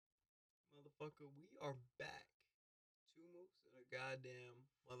motherfucker. We are back. Two mooks and a goddamn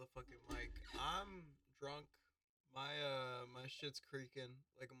motherfucking mic. I'm drunk. My shit's creaking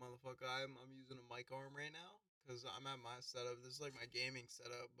like a motherfucker. I'm using a mic arm right now because I'm at my setup. This is like my gaming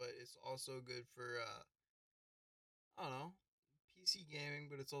setup, but it's also good for I don't know, PC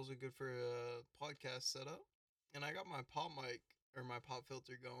gaming, but it's also good for a podcast setup. And I got my pop mic or my pop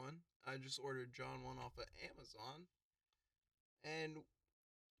filter going. I just ordered John one off of Amazon. And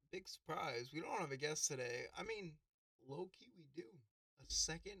big surprise, we don't have a guest today. I mean, low key, we do. A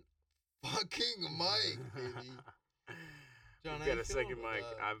second fucking mic, baby. John, We've how you got a feeling second about mic.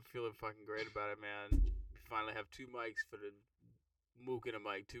 that? I'm feeling fucking great about it, man. We finally have two mics for the Mook and a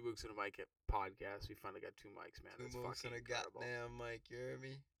mic, two Mooks and a mic podcast. We finally got two mics, man. Two That's mooks fucking and a incredible. goddamn mic, you hear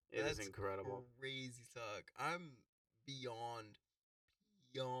me? It is That's incredible. crazy talk. I'm beyond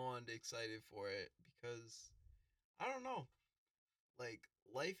excited for it because I don't know. Like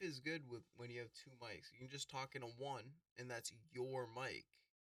life is good with when you have two mics. You can just talk into one, and that's your mic,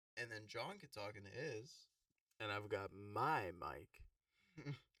 and then John can talk into his. And I've got my mic.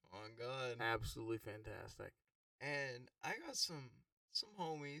 On God. Absolutely fantastic. And I got some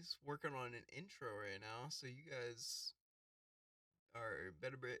homies working on an intro right now, so you guys are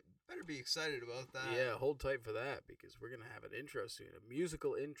better be excited about that. Yeah, hold tight for that because we're going to have an intro soon, a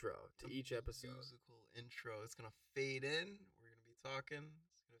musical intro to each episode. Musical intro. It's gonna fade in. We're gonna be talking.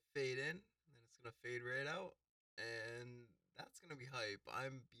 It's gonna fade in, and then it's gonna fade right out, and that's gonna be hype.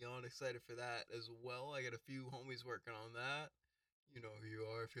 I'm beyond excited for that as well. I got a few homies working on that. You know who you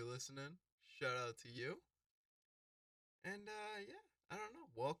are if you're listening. Shout out to you. And yeah, I don't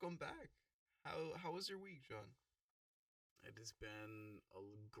know. Welcome back. How was your week, John? It has been a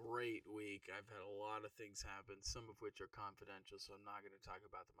great week. I've had a lot of things happen, some of which are confidential, so I'm not going to talk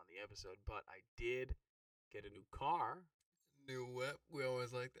about them on the episode. But I did get a new car. New whip. We always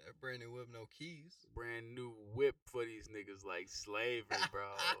like that. Brand new whip, no keys. Brand new whip for these niggas like slavery,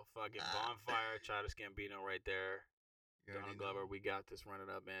 bro. Fucking bonfire, Childish Gambino right there. Donald Glover, we got this running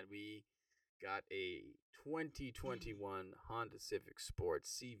up, man. We got a 2021 Honda Civic Sport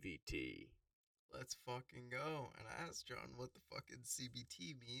CVT. Let's fucking go. And I asked John what the fucking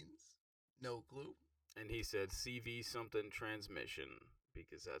CBT means. No clue. And he said CV something transmission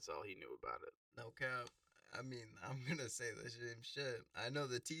because that's all he knew about it. No cap. I mean, I'm gonna say the same shit. I know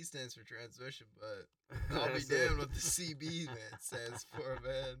the T stands for transmission, but I'll be damned what the CB man stands for,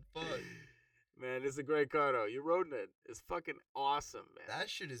 man. Fuck. Man, it's a great car though. You're roading it. It's fucking awesome, man. That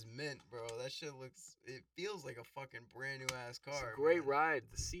shit is mint, bro. That shit looks. It feels like a fucking brand new ass car. It's a great man. ride.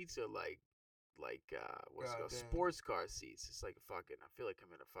 The seats are like what's it called? Damn. Sports car seats. It's like a fucking. I feel like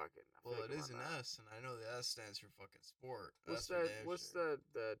I'm in a fucking. Well, it is an S, and I know the S stands for fucking sport. What's That's that? What's that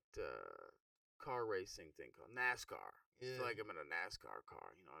car racing thing called? NASCAR. Yeah. I feel like I'm in a NASCAR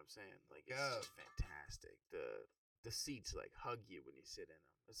car. You know what I'm saying? Like it's Yeah. just fantastic. The seats like hug you when you sit in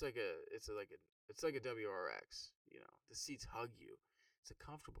them. It's like a WRX. You know, the seats hug you. It's a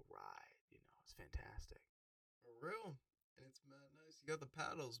comfortable ride. You know, it's fantastic. For real. And it's mad nice. You got the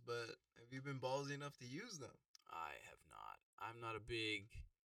paddles, but have you been ballsy enough to use them? I have not. I'm not a big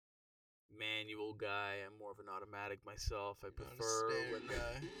manual guy. I'm more of an automatic myself. I prefer when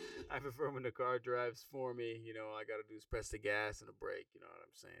I prefer when the car drives for me. You know, I gotta do is press the gas and a brake. You know what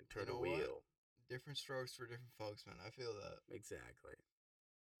I'm saying? Turn a wheel. Different strokes for different folks, man. I feel that. Exactly.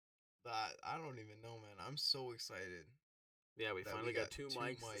 But I don't even know, man. I'm so excited. Yeah, we finally got two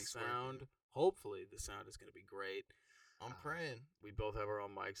mics. The sound. Working. Hopefully, the sound is gonna be great. I'm praying. We both have our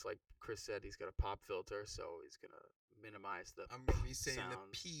own mics. Like Chris said, he's got a pop filter, so he's gonna minimize the. I'm gonna be saying sounds.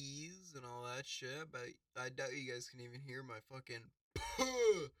 the P's and all that shit, but I doubt you guys can even hear my fucking.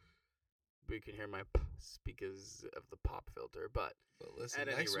 But you can hear my p's because of the pop filter. But listen, at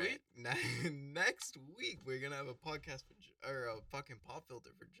next any rate, next week we're gonna have a podcast or a fucking pop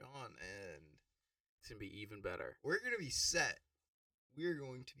filter for John, and it's gonna be even better. We're gonna be set. We're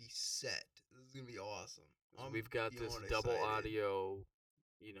going to be set. This is gonna be awesome. We've got this double audio,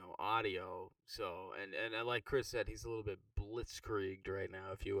 audio. So and like Chris said, he's a little bit blitzkrieged right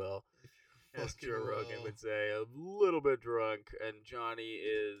now, if you will. As Joe Rogan would say, a little bit drunk, and Johnny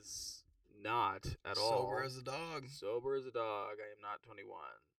is not at all. Sober as a dog. Sober as a dog. I am not 21,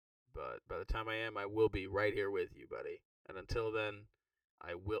 but by the time I am, I will be right here with you, buddy. And until then,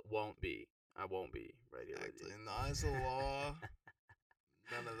 I won't be. I won't be right here with you. In the eyes of the law.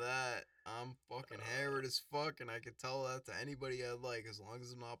 None of that. I'm fucking hammered as fuck, and I could tell that to anybody I like as long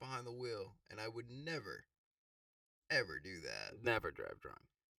as I'm not behind the wheel. And I would never, ever do that. Never drive drunk.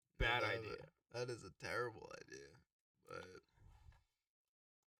 Bad idea. That is a terrible idea. But,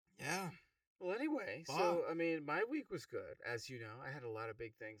 yeah. Well, anyway, so, I mean, my week was good. As you know, I had a lot of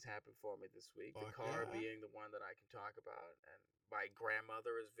big things happen for me this week. The car being the one that I can talk about. And my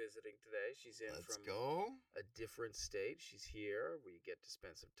grandmother is visiting today. She's in from a different state. She's here. We get to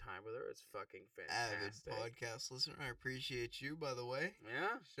spend some time with her. It's fucking fantastic. Avid podcast listener. I appreciate you, by the way.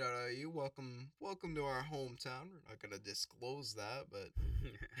 Yeah. Shout out to you. Welcome to our hometown. We're not going to disclose that, but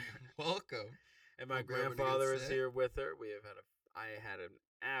welcome. And my grandfather is here with her. I had an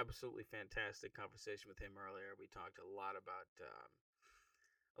absolutely fantastic conversation with him earlier. We talked a lot about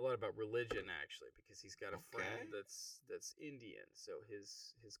religion, actually, because he's got a friend that's Indian, so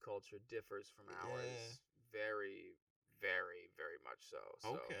his culture differs from ours very, very, very much so.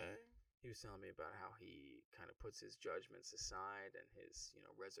 He was telling me about how he kind of puts his judgments aside and his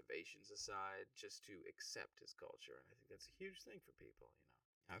reservations aside just to accept his culture, and I think that's a huge thing for people.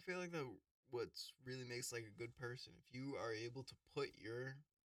 I feel like what's really makes like a good person, if you are able to put your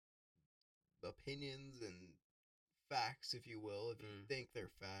opinions and facts, if you will, if you think they're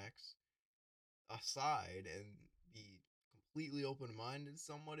facts, aside and be completely open-minded to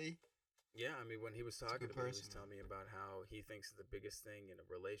somebody. Yeah, I mean, when he was talking to me, he was telling me about how he thinks the biggest thing in a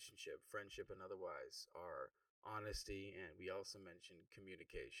relationship, friendship and otherwise, are honesty, and we also mentioned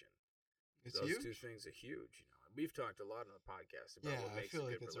communication. Those two things are huge, We've talked a lot on the podcast about what makes a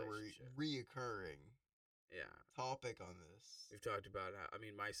good relationship. Yeah, I feel like it's a reoccurring topic on this. We've talked about how, I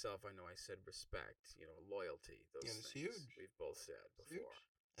mean, myself, I know I said respect, loyalty, those things. It's huge. We've both said before.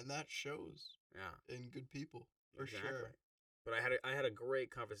 And that shows in good people, for sure. But I had a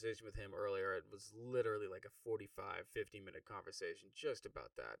great conversation with him earlier. It was literally like a 45, 50-minute conversation just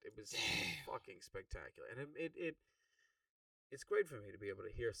about that. It was fucking spectacular. And it's great for me to be able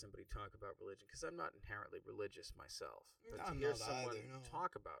to hear somebody talk about religion, because I'm not inherently religious myself. But to hear someone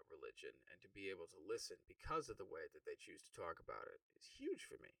talk about religion and to be able to listen because of the way that they choose to talk about it is huge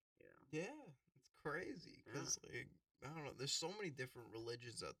for me. Yeah, it's crazy because like, I don't know. There's so many different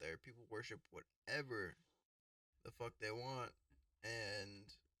religions out there. People worship whatever the fuck they want, and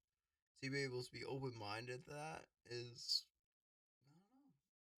to be able to be open-minded to that is, I don't know.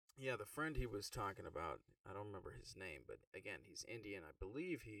 Yeah, the friend he was talking about, I don't remember his name, but again, he's Indian. I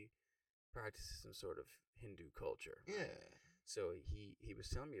believe he practices some sort of Hindu culture. Right? Yeah. So he was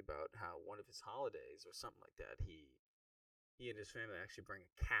telling me about how one of his holidays or something like that, he and his family actually bring a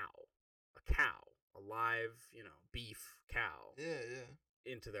live, beef cow. Yeah.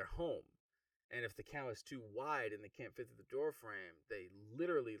 Into their home. And if the cow is too wide and they can't fit through the door frame, they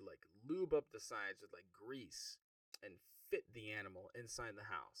literally like lube up the sides with like grease and fit the animal inside the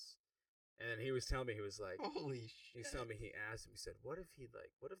house. And he was telling me, he was like, holy shit. He was telling me, he asked him, he said, what if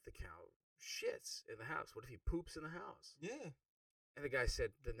the cow shits in the house? What if he poops in the house? Yeah. And the guy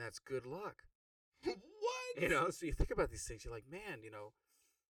said, then that's good luck. What? So you think about these things, you're like, man,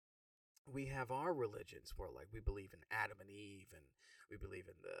 we have our religions where like we believe in Adam and Eve, and we believe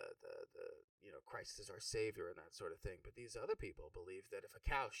in the Christ is our savior and that sort of thing. But these other people believe that if a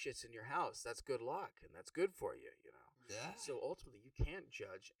cow shits in your house, that's good luck and that's good for you, Yeah. So ultimately, you can't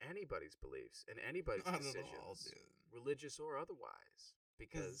judge anybody's beliefs and anybody's decisions, religious or otherwise,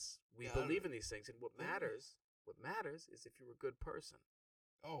 because we believe in these things. And what matters is if you're a good person.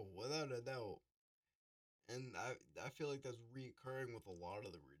 Oh, without a doubt. And I feel like that's reoccurring with a lot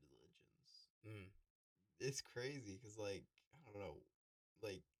of the religions. It's crazy because, like, I don't know,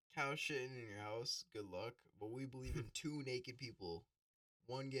 like, cow shitting in your house, good luck. But we believe in two naked people,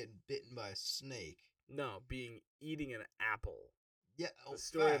 one getting bitten by a snake. No, eating an apple. Yeah, the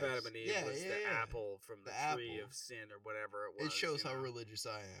story of Adam and Eve was the apple from the tree of sin or whatever it was. It shows how religious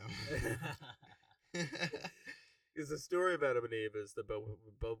I am. Because the story of Adam and Eve is that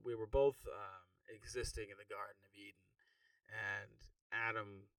we were both existing in the Garden of Eden,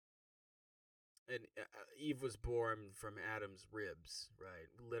 and Eve was born from Adam's ribs, right?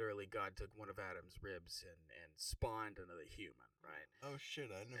 Literally, God took one of Adam's ribs and spawned another human, right? Oh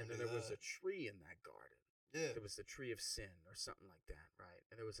shit, I never knew that. And then there was a tree in that garden. Yeah. It was the tree of sin or something like that, right?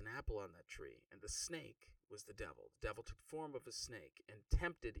 And there was an apple on that tree, and the snake was the devil. The devil took the form of a snake and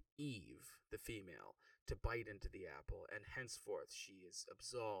tempted Eve, the female, to bite into the apple, and henceforth she is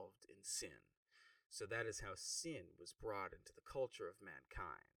absolved in sin. So that is how sin was brought into the culture of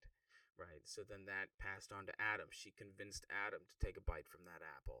mankind. Right, so then that passed on to Adam. She convinced Adam to take a bite from that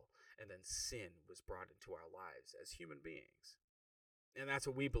apple, and then sin was brought into our lives as human beings. And that's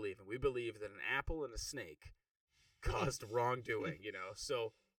what we believe in. We believe that an apple and a snake caused wrongdoing,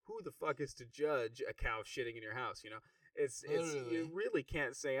 So who the fuck is to judge a cow shitting in your house, It's you really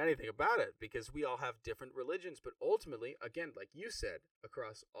can't say anything about it because we all have different religions. But ultimately, again, like you said,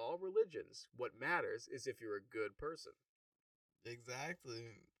 across all religions, what matters is if you're a good person.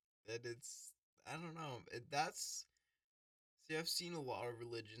 Exactly. And it's, I don't know. See, I've seen a lot of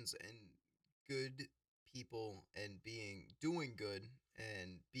religions, and good people and doing good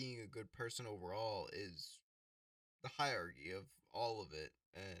and being a good person overall is the hierarchy of all of it.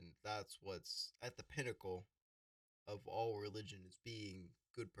 And that's what's at the pinnacle of all religion is being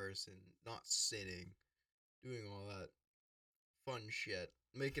good person, not sinning, doing all that fun shit,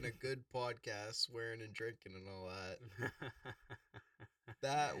 making a good podcast, swearing and drinking and all that.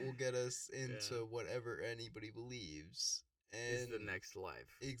 That will get us into whatever anybody believes. And is the next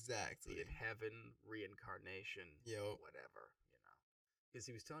life. Exactly. Be it heaven, reincarnation, whatever, Because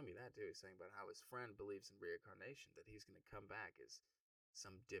he was telling me that too. He was saying about how his friend believes in reincarnation, that he's going to come back as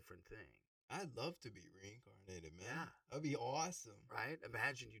some different thing. I'd love to be reincarnated, man. Yeah. That'd be awesome. Right?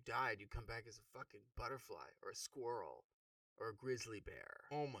 Imagine you died, you come back as a fucking butterfly or a squirrel or a grizzly bear.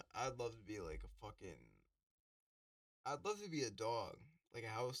 Oh my, I'd love to be like I'd love to be a dog, like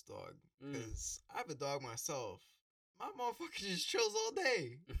a house dog, because I have a dog myself. My motherfucker just chills all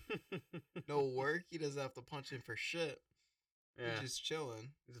day. No work. He doesn't have to punch in for shit. Yeah. He's just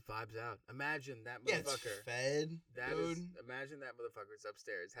chilling. He just vibes out. Imagine that motherfucker. Gets fed, dude. Imagine that motherfucker's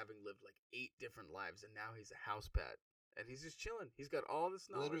upstairs having lived like 8 different lives, and now he's a house pet. And he's just chilling. He's got all this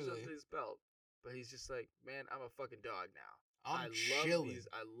knowledge under his belt. But he's just like, man, I'm a fucking dog now. I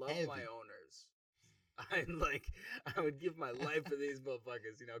love my owners. I would give my life for these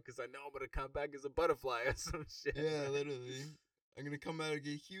motherfuckers, because I know I'm gonna come back as a butterfly or some shit. Yeah, literally. I'm gonna come out and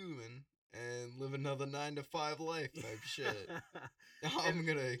get human and live another 9-to-5 life type shit.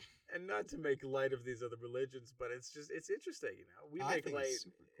 And not to make light of these other religions, but it's interesting, We make light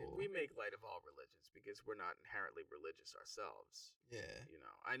of all religions because we're not inherently religious ourselves. Yeah.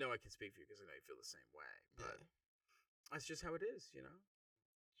 I know I can speak for you because I know you feel the same way, but that's just how it is,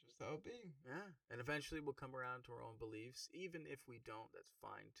 Just how it be. Yeah. And eventually we'll come around to our own beliefs. Even if we don't, that's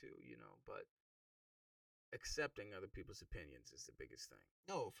fine too, but accepting other people's opinions is the biggest thing.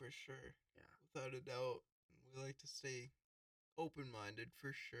 No, for sure. Yeah. Without a doubt. We like to stay open-minded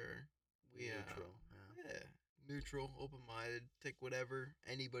for sure. Neutral. Yeah. Neutral, open-minded. Take whatever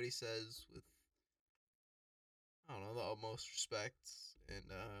anybody says with, I don't know, the utmost respect.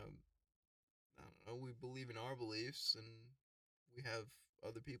 And, I don't know, we believe in our beliefs, and we have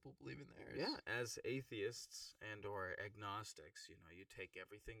other people believe in theirs. Yeah, as atheists and or agnostics, you take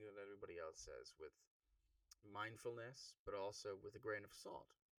everything that everybody else says with mindfulness, but also with a grain of salt.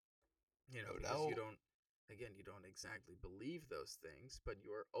 Because you don't exactly believe those things, but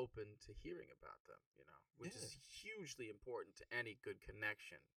you are open to hearing about them, which is hugely important to any good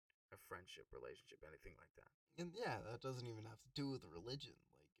connection, a friendship, relationship, anything like that. And that doesn't even have to do with religion.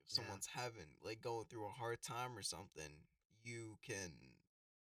 Like, if someone's going through a hard time or something, you can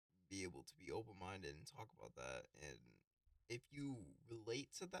be able to be open-minded and talk about that. And if you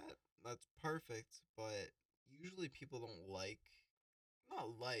relate to that, that's perfect. But usually people don't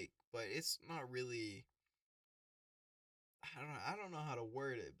but it's not really, I don't know how to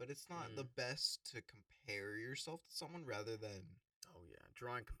word it, but it's not the best to compare yourself to someone rather than,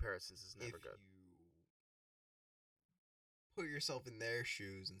 drawing comparisons is never good. You put yourself in their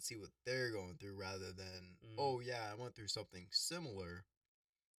shoes and see what they're going through rather than, I went through something similar,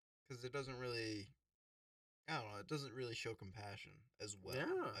 because it doesn't really, it doesn't really show compassion as well.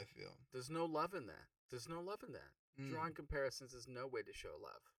 I feel there's no love in that. Drawing comparisons is no way to show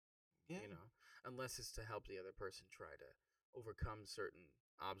love. Unless it's to help the other person try to overcome certain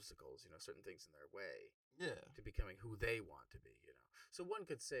obstacles, certain things in their way, to becoming who they want to be, So one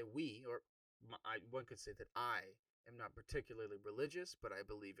could say one could say that I am not particularly religious, but I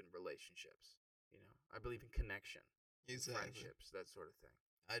believe in relationships. I believe in connection, friendships, that sort of thing.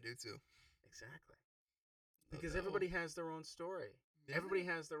 I do too. Exactly. Because everybody has their own story. Yeah. Everybody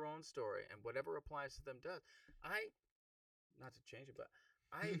has their own story, and whatever applies to them does. Not to change it, but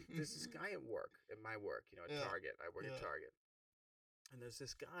there's this guy at work, at my work, at Target. I work at Target. And there's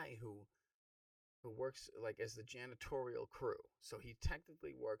this guy who works like as the janitorial crew. So he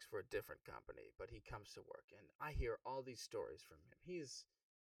technically works for a different company, but he comes to work. And I hear all these stories from him. He's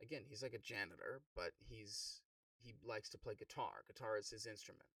like a janitor, but he likes to play guitar. Guitar is his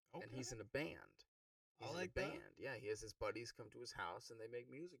instrument. Okay. And he's in a band. He's in a band. Yeah, he has his buddies come to his house and they make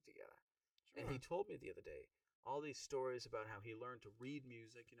music together. Sure. And he told me the other day all these stories about how he learned to read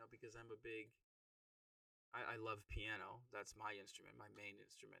music, because I'm a big, I love piano. That's my instrument, my main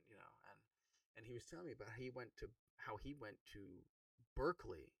instrument, and he was telling me about how he went to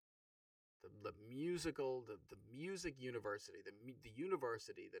Berkeley, the music university, the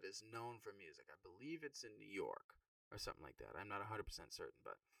university that is known for music. I believe it's in New York or something like that. I'm not 100% certain,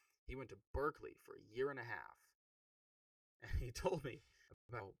 but he went to Berkeley for a year and a half, and he told me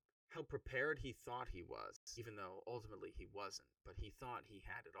about how prepared he thought he was, even though ultimately he wasn't. But he thought he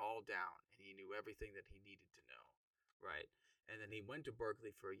had it all down and he knew everything that he needed to know, right? And then he went to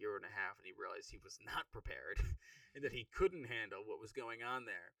Berkeley for a year and a half and he realized he was not prepared and that he couldn't handle what was going on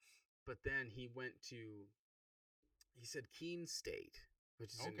there. But then he went to, he said Keene State,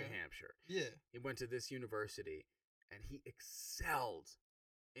 which is in New Hampshire. Yeah. He went to this university and he excelled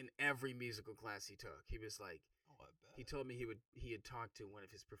in every musical class he took. He was like, he told me he had talked to one of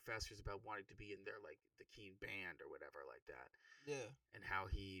his professors about wanting to be in their, like, the Keene band or whatever like that. Yeah. And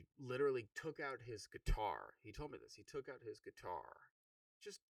how he literally took out his guitar. He told me this. He took out his guitar.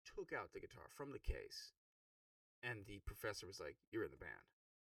 Just took out the guitar from the case. And the professor was like, "You're in the band."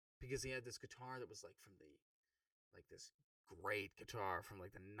 Because he had this guitar that was like from the, like this great guitar from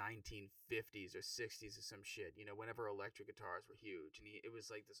like the 1950s or 60s or some shit. You know, whenever electric guitars were huge. And it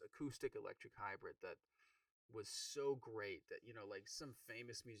was like this acoustic electric hybrid that was so great that, you know, like some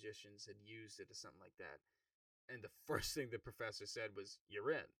famous musicians had used it or something like that. And the first thing the professor said was, "You're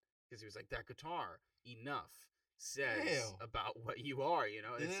in." Because he was like, that guitar, enough says about what you are, you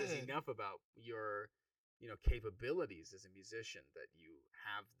know? And it says enough about your, you know, capabilities as a musician that you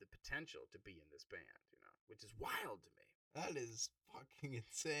have the potential to be in this band, you know? Which is wild to me. That is fucking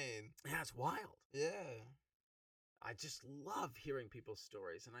insane. Yeah, it's wild. Yeah. I just love hearing people's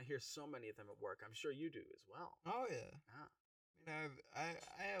stories, and I hear so many of them at work. I'm sure you do as well. Oh, yeah. I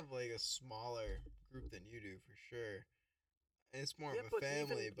have like a smaller group than you do for sure. It's more of a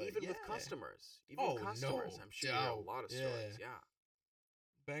family, even with customers. Even with customers, I'm sure you hear a lot of stories. Yeah.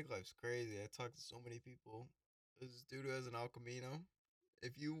 Bank life's crazy. I talk to so many people. This dude who has an El Camino.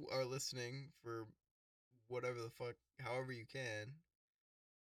 If you are listening for whatever the fuck, however you can,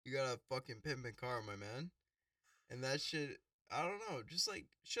 you got a fucking pimpin' car, my man. And that shit, I don't know, just like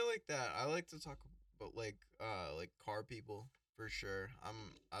shit like that. I like to talk about like car people for sure.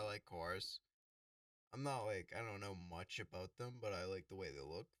 I like cars. I'm not like, I don't know much about them, but I like the way they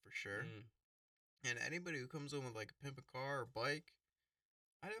look for sure. And anybody who comes in with like a pimpin' car or bike,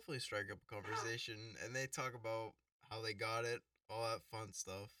 I definitely strike up a conversation and they talk about how they got it, all that fun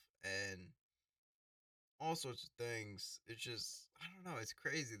stuff, and all sorts of things. It's just, I don't know, it's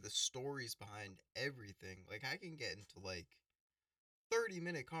crazy. The stories behind everything. Like, I can get into like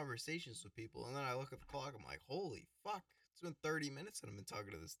 30-minute conversations with people, and then I look at the clock, I'm like, holy fuck, it's been 30 minutes that I've been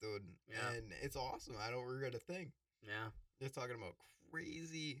talking to this dude. Yeah. And it's awesome. I don't regret a thing. Yeah. They're talking about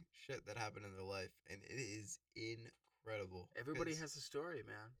crazy shit that happened in their life, and it is incredible. Everybody has a story,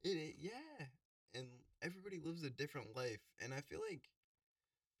 man. Yeah. And everybody lives a different life. And I feel like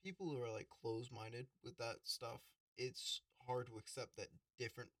people who are like closed-minded with that stuff, it's hard to accept that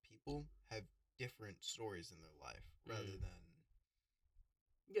different people have different stories in their life rather than...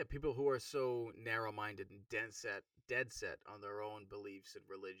 Yeah, people who are so narrow-minded and dead set on their own beliefs and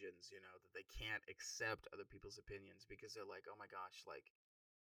religions, you know, that they can't accept other people's opinions because they're like, oh my gosh, like...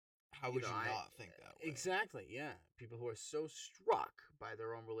 How would you not think that way? Exactly, yeah. People who are so struck by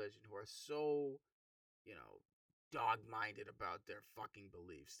their own religion, who are so, you know, dog-minded about their fucking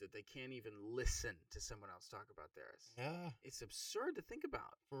beliefs that they can't even listen to someone else talk about theirs. Yeah. It's absurd to think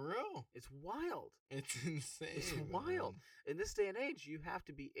about. For real. It's wild. It's insane. It's wild. In this day and age, you have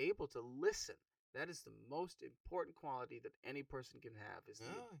to be able to listen. That is the most important quality that any person can have, is the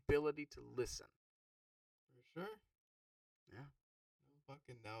ability to listen. For sure. Yeah. No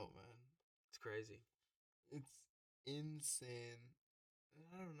fucking doubt, man. It's crazy. It's insane.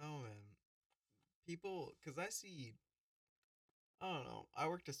 I don't know, man. People, because I don't know. I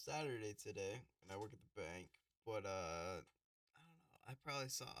worked a Saturday today, and I work at the bank, but, I don't know. I probably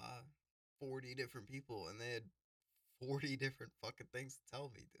saw 40 different people, and they had 40 different fucking things to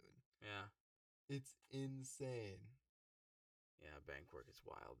tell me, dude. Yeah. It's insane. Yeah, bank work is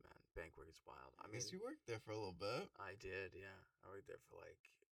wild, man. Bank work is wild. I mean, you worked there for a little bit. I did, yeah. I worked there for like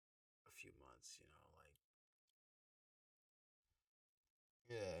a few months, you know, like...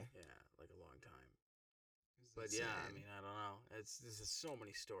 Yeah. Yeah, like a long time. But insane. Yeah, I mean, I don't know. There's just so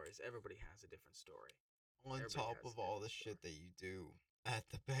many stories. Everybody has a different story. On top of all the shit that you do at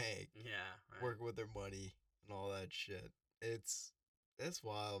the bank. Yeah. Right. Working with their money and all that shit. It's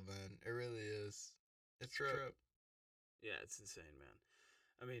wild, man. It really is. It's a trip. Yeah, it's insane, man.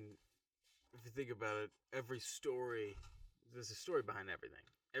 I mean, if you think about it, every story, there's a story behind everything.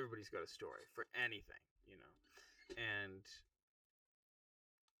 Everybody's got a story for anything, you know. And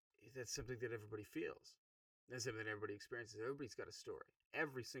that's something that everybody feels. That's something that everybody experiences. Everybody's got a story.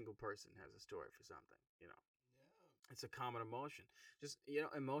 Every single person has a story for something, you know. Yeah. It's a common emotion. Just, you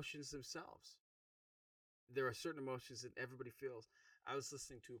know, emotions themselves. There are certain emotions that everybody feels. I was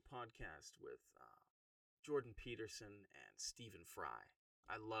listening to a podcast with Jordan Peterson and Stephen Fry.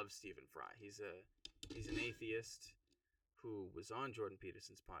 I love Stephen Fry. He's an atheist who was on Jordan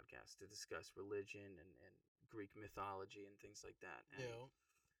Peterson's podcast to discuss religion and Greek mythology and things like that.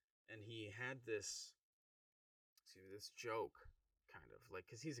 And he had this joke, kind of like,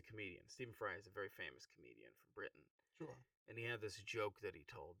 because he's a comedian. Stephen Fry is a very famous comedian from Britain. Sure. And he had this joke that he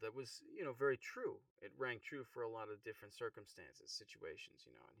told that was, very true. It rang true for a lot of different circumstances, situations,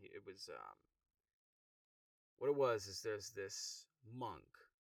 And it was, what it was is there's this monk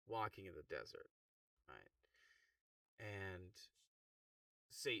walking in the desert, right? And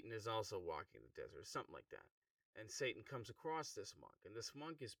Satan is also walking in the desert, something like that. And Satan comes across this monk, and this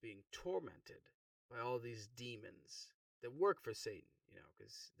monk is being tormented by all these demons that work for Satan,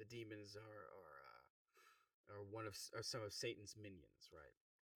 because the demons are some of Satan's minions, right?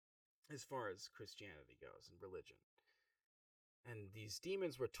 As far as Christianity goes and religion. And these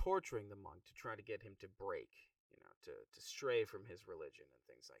demons were torturing the monk to try to get him to break, to stray from his religion and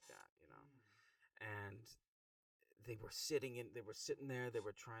things like that, And they were sitting there, they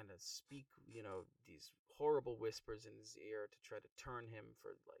were trying to speak, these horrible whispers in his ear to try to turn him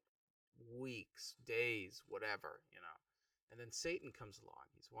for like weeks, days, whatever, And then Satan comes along.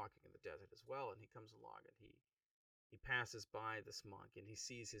 He's walking in the desert as well, and he comes along and he passes by this monk and he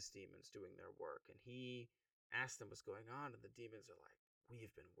sees his demons doing their work, and he asks them what's going on, and the demons are like,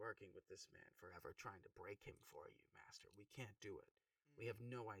 "We've been working with this man forever, trying to break him for you, master. We can't do it. We have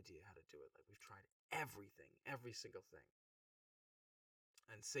no idea how to do it. Like, we've tried everything, every single thing."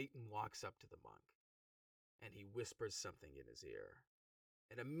 And Satan walks up to the monk and he whispers something in his ear.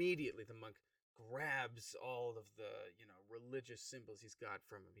 And immediately the monk grabs all of the, religious symbols he's got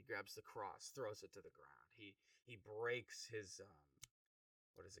from him. He grabs the cross, throws it to the ground. He breaks his,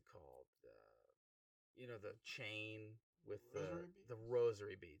 what is it called? The chain with the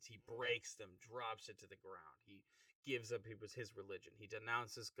rosary beads. He breaks them, drops it to the ground. He gives up his religion. He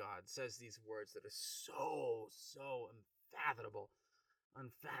denounces God, says these words that are so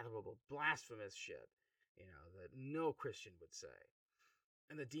unfathomable, blasphemous shit, that no Christian would say.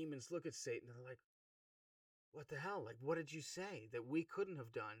 And the demons look at Satan and they're like, "What the hell? Like, what did you say that we couldn't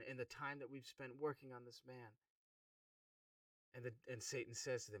have done in the time that we've spent working on this man?" And Satan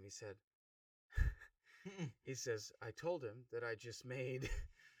says to them, he says, "I told him that I just made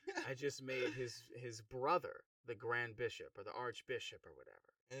his brother the Grand Bishop or the Archbishop or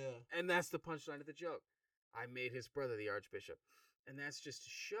whatever." Yeah. And that's the punchline of the joke. I made his brother the Archbishop. And that's just to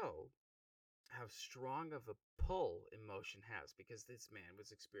show how strong of a pull emotion has, because this man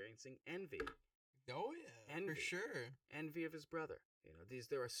was experiencing envy. Oh yeah, envy. For sure. Envy of his brother.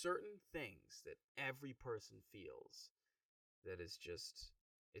 There are certain things that every person feels that is just,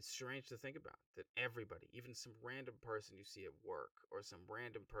 it's strange to think about, that everybody, even some random person you see at work or some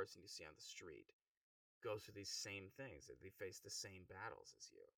random person you see on the street, goes through these same things, that they face the same battles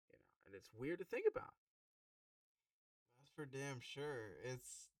as you, and it's weird to think about. That's for damn sure.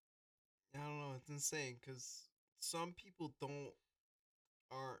 I don't know, it's insane, because some people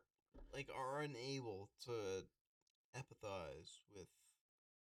are unable to empathize with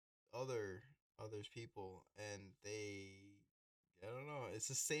others people, and I don't know, it's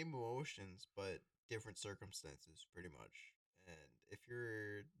the same emotions but different circumstances pretty much. And if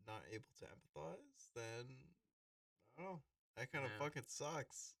you're not able to empathize, then I don't know, that kind of fucking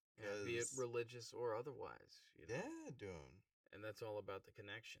sucks. Yeah, be it religious or otherwise. Yeah, dude. And that's all about the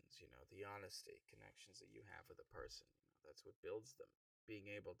connections, the honesty, connections that you have with a person. That's what builds them.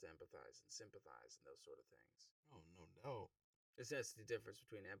 Being able to empathize and sympathize and those sort of things. Oh, no doubt. That's the difference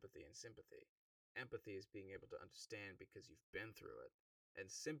between empathy and sympathy. Empathy is being able to understand because you've been through it.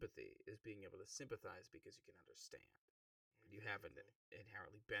 And sympathy is being able to sympathize because you can understand. And you haven't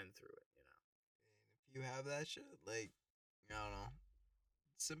inherently been through it, And if you have that shit, like, I don't know,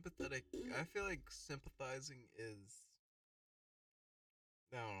 sympathetic, I feel like sympathizing is,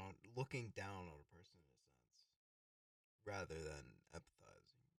 I don't know, looking down on a person in a sense, rather than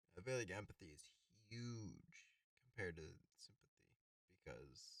empathizing. I feel like empathy is huge compared to sympathy,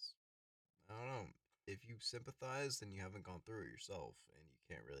 because, I don't know, if you sympathize, then you haven't gone through it yourself, and you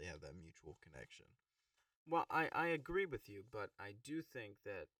can't really have that mutual connection. Well, I agree with you, but I do think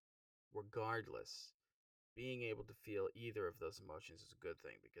that regardless, being able to feel either of those emotions is a good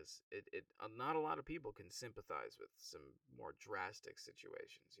thing, because not a lot of people can sympathize with some more drastic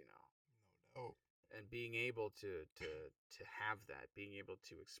situations, No doubt. And being able to have that, being able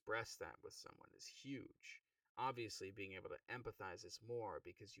to express that with someone is huge. Obviously, being able to empathize is more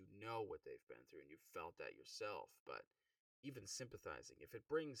because you know what they've been through and you've felt that yourself. But even sympathizing, if it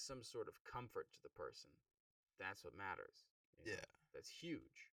brings some sort of comfort to the person, that's what matters. Yeah. That's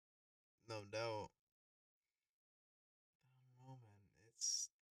huge. No doubt. I don't know, man. It's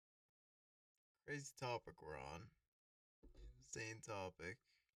crazy topic we're on. Insane topic.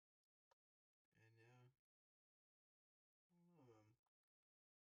 And yeah, I don't know, man.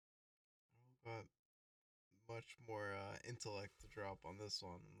 I don't got much more intellect to drop on this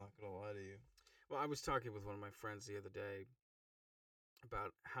one. I'm not gonna lie to you. Well, I was talking with one of my friends the other day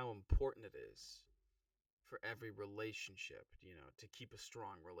about how important it is for every relationship, to keep a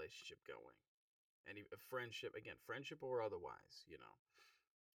strong relationship going. And a friendship, again, friendship or otherwise,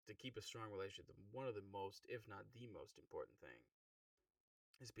 to keep a strong relationship, one of the most, if not the most important thing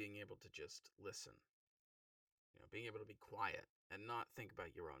is being able to just listen. Being able to be quiet and not think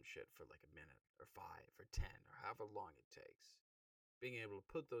about your own shit for like a minute or 5 or 10 or however long it takes. Being able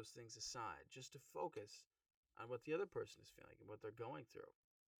to put those things aside just to focus on what the other person is feeling and what they're going through.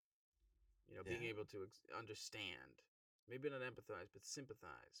 Being able to understand, maybe not empathize, but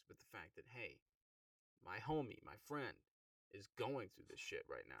sympathize with the fact that, hey, my homie, my friend, is going through this shit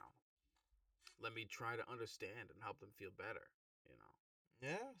right now. Let me try to understand and help them feel better,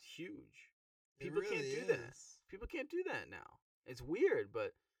 Yeah. It's huge. It People really can't do is. that. People can't do that now. It's weird,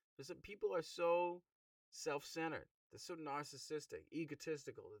 but people are so self-centered. They're so narcissistic,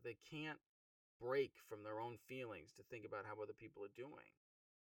 egotistical that they can't break from their own feelings to think about how other people are doing.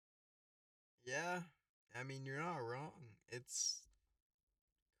 Yeah. I mean, you're not wrong. It's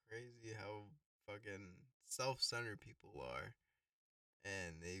crazy how fucking self-centered people are.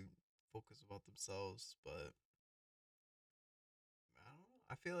 And they focus about themselves, but I don't know.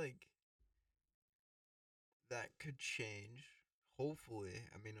 I feel like that could change. Hopefully.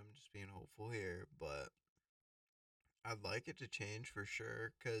 I mean, I'm just being hopeful here, but I'd like it to change for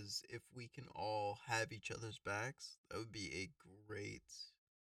sure. Because if we can all have each other's backs, that would be a great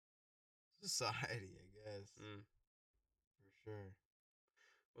society, I guess. For sure.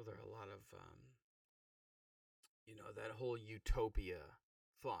 Well, there are a lot of, that whole utopia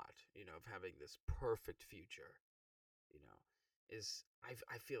thought, of having this perfect future, is,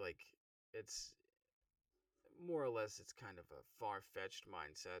 I feel like it's more or less, it's kind of a far-fetched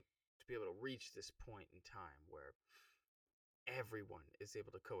mindset to be able to reach this point in time where everyone is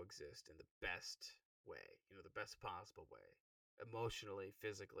able to coexist in the best way, the best possible way, emotionally,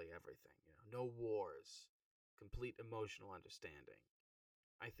 physically, everything, no wars, complete emotional understanding.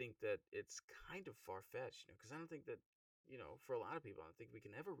 I think that it's kind of far-fetched, because I don't think that, for a lot of people, I don't think we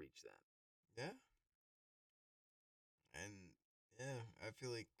can ever reach that. Yeah. And yeah, I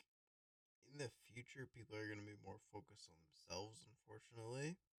feel like in the future, people are going to be more focused on themselves,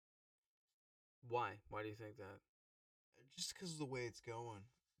 unfortunately. Why? Why do you think that? Just because of the way it's going.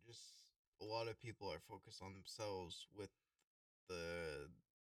 Just a lot of people are focused on themselves with the,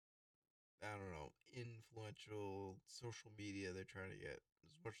 I don't know, influential social media. They're trying to get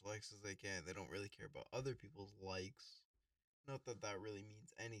as much likes as they can. They don't really care about other people's likes. Not that that really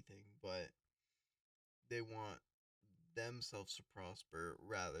means anything, but they want themselves to prosper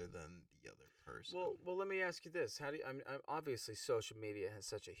rather than the other person. Well, let me ask you this: How do you, I mean, obviously, social media has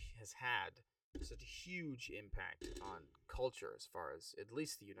had such a huge impact on culture, as far as at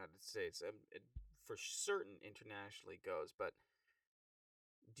least the United States, and for certain internationally goes. But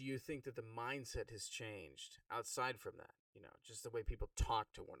do you think that the mindset has changed outside from that? Just the way people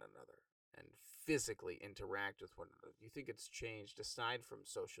talk to one another and physically interact with one another. Do you think it's changed aside from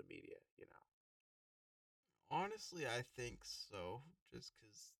social media? Honestly, I think so. Just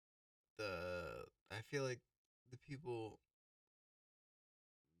because I feel like the people,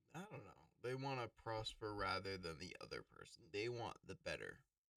 I don't know, they want to prosper rather than the other person. They want the better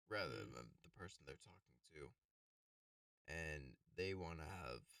rather than the person they're talking to. And they want to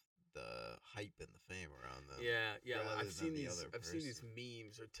have the hype and the fame around them. Yeah. I've seen these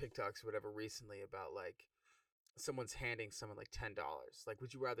Memes or TikToks or whatever recently about like someone's handing someone like $10. Like,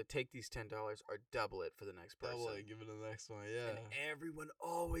 would you rather take these $10 or double it for the next person? Double it, give it to the next one, yeah. And everyone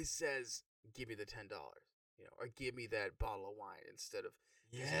always says, "Give me the $10." Or give me that bottle of wine instead of.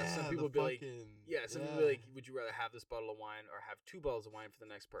 Some people would be like, some people would be like, would you rather have this bottle of wine or have 2 bottles of wine for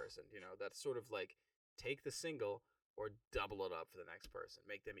the next person? That's sort of like, take the single or double it up for the next person.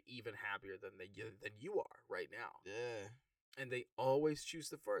 Make them even happier than you are right now. Yeah. And they always choose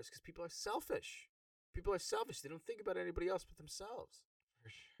the first because people are selfish. People are selfish. They don't think about anybody else but themselves. For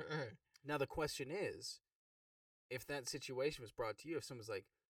sure. Now, the question is, if that situation was brought to you, if someone's like,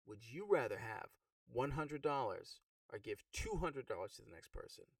 would you rather have $100 or give $200 to the next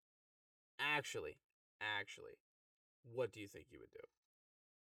person? Actually, what do you think you would do?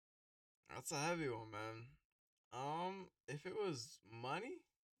 That's a heavy one, man. If it was money,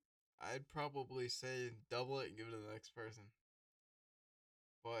 I'd probably say double it and give it to the next person.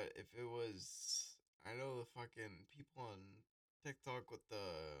 But if it was, I know the fucking people on TikTok with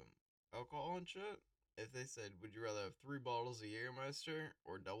the alcohol and shit, if they said, would you rather have 3 bottles of Jägermeister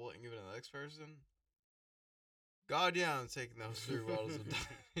or double it and give it to the next person? God, yeah, I'm taking those 3 bottles of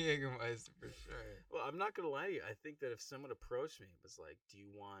Jägermeister for sure. Well, I'm not gonna lie to you. I think that if someone approached me and was like, "Do you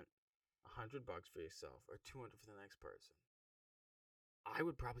want $100 for yourself or 200 for the next person?" I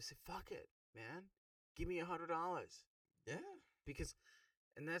would probably say, "Fuck it, man. Give me $100." Yeah. Because,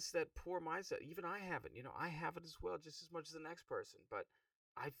 and that's that poor mindset. Even I have it. I have it as well, just as much as the next person. But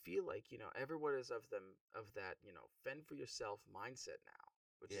I feel like everyone is of that fend for yourself mindset now,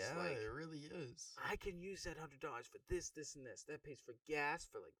 which is like, it really is. I can use that $100 for this, this, and this. That pays for gas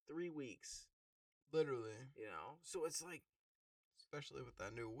for like 3 weeks. Literally. So it's like, especially with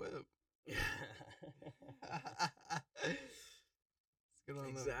that new whip.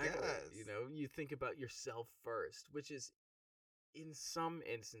 Exactly. You think about yourself first, which is, in some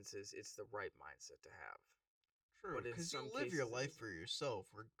instances, it's the right mindset to have. True, because you live your life for yourself,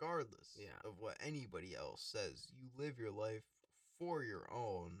 regardless Yeah. of what anybody else says. You live your life for your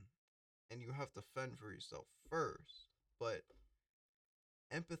own, and you have to fend for yourself first. But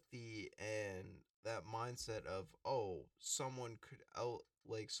empathy and that mindset of, oh, someone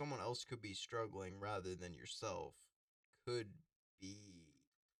else could be struggling rather than yourself, could be,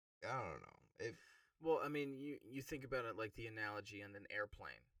 I don't know. Well, I mean, you think about it like the analogy on an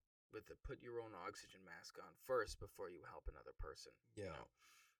airplane, with the put your own oxygen mask on first before you help another person. Yeah.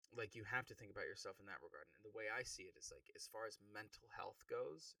 Like, you have to think about yourself in that regard. And the way I see it is, like, as far as mental health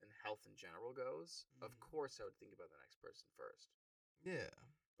goes and health in general goes, of course I would think about the next person first. Yeah.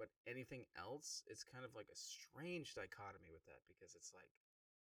 But anything else, it's kind of like a strange dichotomy with that, because it's like,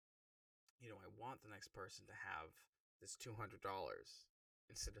 I want the next person to have this $200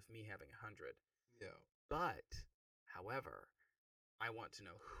 instead of me having 100. Yeah. But, however, I want to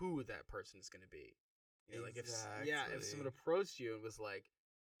know who that person is going to be. Like, if someone approached you and was like,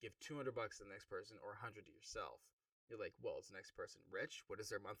 give $200 to the next person or 100 to yourself, you're like, well, is the next person rich? What is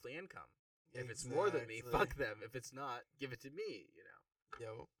their monthly income? If it's more than me, fuck them. If it's not, give it to me.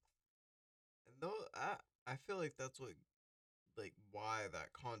 Yo. And though I feel like that's what, like, why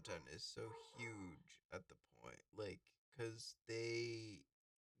that content is so huge at the point, like, because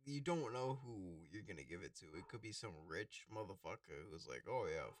you don't know who you're gonna give it to. It could be some rich motherfucker who's like, oh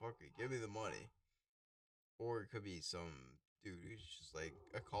yeah, fuck it, give me the money. Or it could be some dude who's just like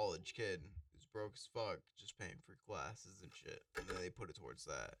a college kid who's broke as fuck, just paying for classes and shit. And then they put it towards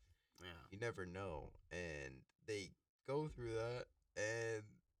that. Yeah. You never know. And they go through that, and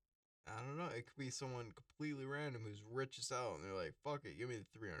I don't know, it could be someone completely random who's rich as hell, and they're like, fuck it, give me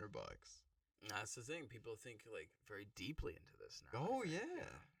the $300. That's the thing. People think, like, very deeply into this now. Oh, yeah.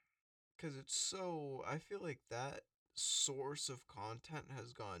 Because it's so, I feel like that source of content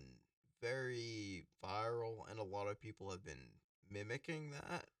has gone very viral, and a lot of people have been mimicking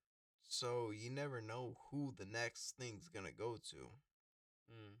that. So you never know who the next thing's gonna go to.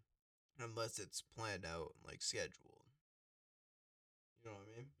 Unless it's planned out and, like, scheduled. You know what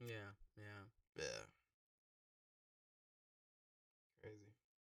I mean? Yeah. Yeah. Crazy.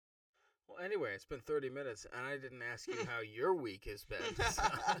 Well, anyway, it's been 30 minutes, and I didn't ask you how your week has been. So.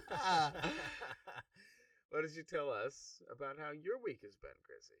 Why don't you tell us about how your week has been,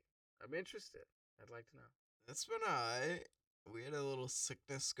 Chrissy? I'm interested. I'd like to know. It's been alright. We had a little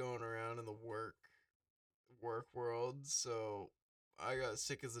sickness going around in the work world, so I got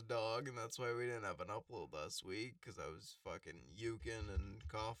sick as a dog, and that's why we didn't have an upload last week, because I was fucking yuking and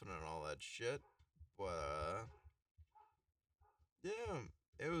coughing and all that shit. But, yeah,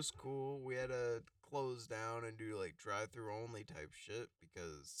 it was cool. We had to close down and do, like, drive-through only type shit,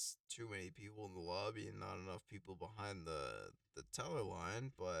 because too many people in the lobby and not enough people behind the teller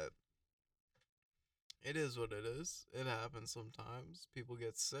line, but it is what it is. It happens sometimes. People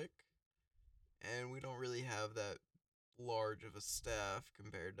get sick, and we don't really have that large of a staff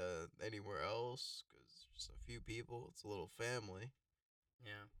compared to anywhere else, because just a few people. It's a little family.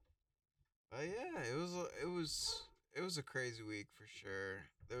 Yeah. But yeah, it was a crazy week for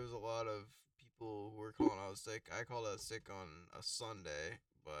sure. There was a lot of people who were calling out sick. I called out sick on a Sunday,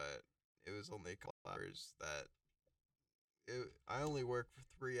 but it was only a couple hours I only work for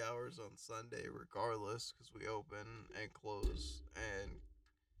 3 hours on Sunday regardless, because we open and close, and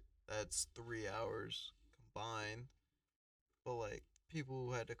that's 3 hours combined. But, like, people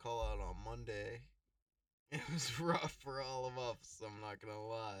who had to call out on Monday, it was rough for all of us, I'm not gonna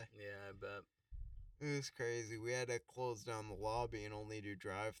lie. Yeah, I bet. It was crazy. We had to close down the lobby and only do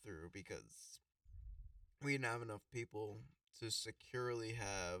drive-through because we didn't have enough people to securely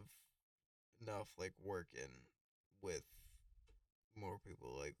have enough, like, working with more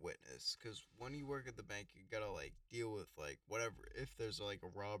people like witness, because when you work at the bank you gotta like deal with like whatever. If there's like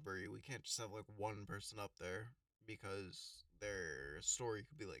a robbery, we can't just have like one person up there because their story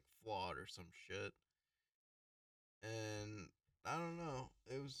could be like flawed or some shit. And I don't know,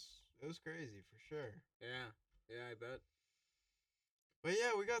 it was crazy for sure. Yeah, I bet. But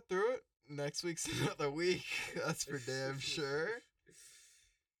yeah, we got through it. Next week's another week. That's for damn sure.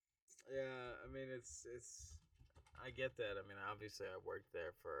 Yeah, I mean it's I get that. I mean, obviously I worked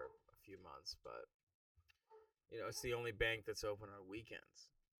there for a few months, but it's the only bank that's open on weekends.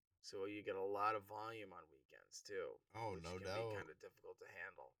 So you get a lot of volume on weekends too, Oh, which no can be doubt. kind of difficult to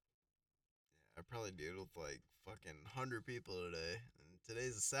handle. Yeah, I probably deal with like fucking 100 people today. And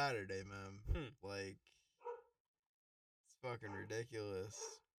today's a Saturday, man. Like, it's fucking ridiculous.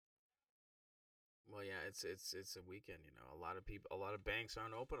 Well, yeah, it's a weekend. A lot of people, a lot of banks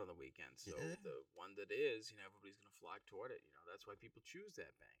aren't open on the weekends. So Yeah. the one that is, everybody's gonna flock toward it. That's why people choose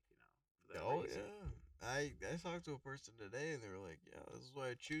that bank. For that Oh, reason. yeah. I talked to a person today and they were like, yeah, this is why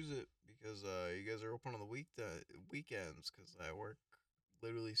I choose it because you guys are open on the weekends because I work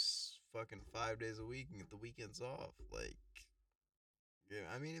literally fucking 5 days a week and get the weekends off. Like,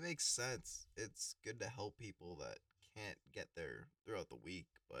 yeah, I mean, it makes sense. It's good to help people that can't get there throughout the week,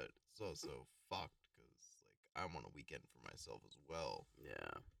 but it's also fucked because, like, I want a weekend for myself as well.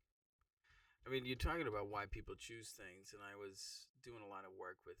 Yeah. I mean, you're talking about why people choose things, and I was doing a lot of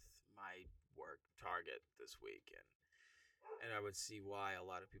work with my work Target this week, and I would see why a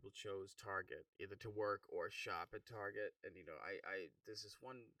lot of people chose Target either to work or shop at Target. And there's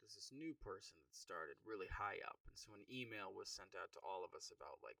this new person that started really high up, and so an email was sent out to all of us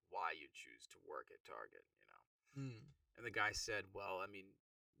about like why you choose to work at Target. Mm. And the guy said, well, I mean,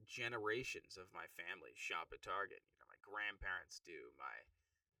 generations of my family shop at Target. My grandparents do,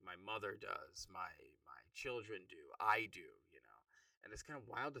 my mother does, my children do, I do. And it's kind of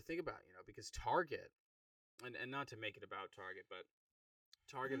wild to think about, because Target, and not to make it about Target, but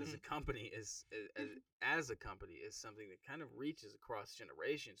Target as a company as a company is something that kind of reaches across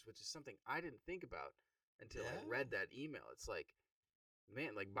generations, which is something I didn't think about until I Yeah. read that email. It's like,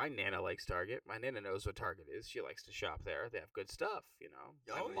 man, like my Nana likes Target. My Nana knows what Target is. She likes to shop there. They have good stuff.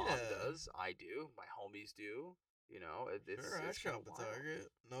 My Oh, mom yeah. does. I do. My homies do. Sure, I It's kind shop of at wild.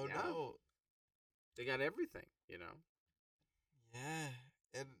 Target. No Yeah, doubt. they got everything. Yeah.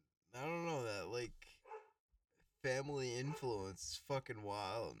 And I don't know that, like, family influence is fucking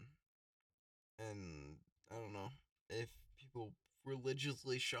wild. And I don't know. If people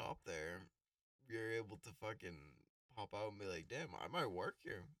religiously shop there, you're able to fucking pop out and be like, damn, I might work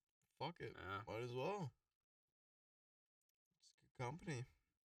here. Fuck it. Might as well. It's good company.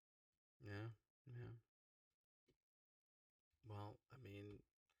 Yeah, yeah. Well, I mean,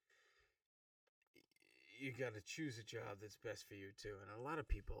 you got to choose a job that's best for you too. And a lot of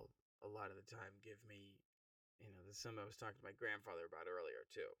people, a lot of the time, give me, this is something I was talking to my grandfather about earlier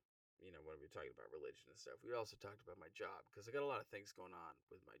too. When we were talking about religion and stuff, we also talked about my job because I got a lot of things going on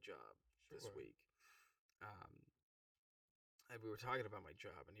with my job this Sure. week. Um, and we were talking about my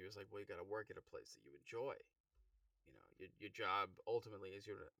job, and he was like, "Well, you got to work at a place that you enjoy. Your job ultimately is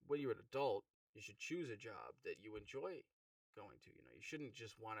when you're an adult, you should choose a job that you enjoy going to. You shouldn't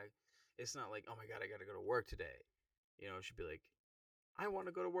just want to. It's not like, oh my god, I got to go to work today. It should be like, I want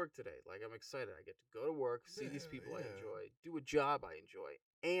to go to work today. Like I'm excited. I get to go to work, see these people I Yeah. enjoy, do a job I enjoy,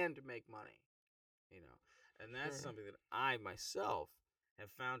 and make money. You know, and that's Sure. something that I myself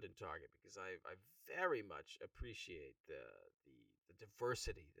have found in Target because I very much appreciate the the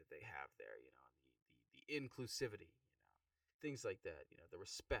diversity that they have there. The inclusivity. Things like that. The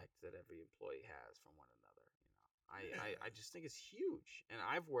respect that every employee has from one another. I Yeah. just think it's huge. And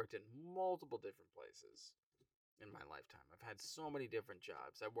I've worked in multiple different places in my lifetime. I've had so many different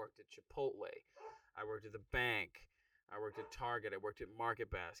jobs. I worked at Chipotle. I worked at the bank. I worked at Target. I worked at Market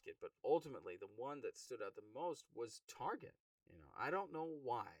Basket. But ultimately, the one that stood out the most was Target. I don't know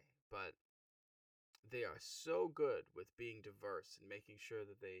why, but they are so good with being diverse and making sure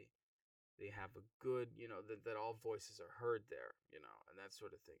that they have a good, that all voices are heard there, and that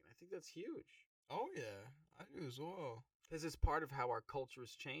sort of thing. And I think that's huge Oh, yeah. I do as well. because it's part of how our culture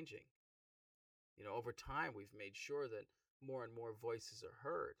is changing. Over time, we've made sure that more and more voices are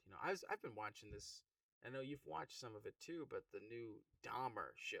heard. I've been watching this. I know you've watched some of it too, but the new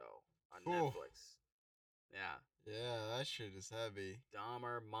Dahmer show on Whew. Netflix. Yeah, Yeah, that shit is heavy.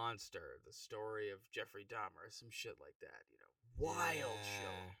 Dahmer Monster, the story of Jeffrey Dahmer, some shit like that. Wild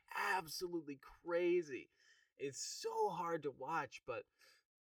show, Yeah. absolutely crazy. It's so hard to watch, but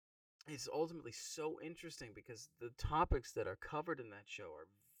it's ultimately so interesting because the topics that are covered in that show are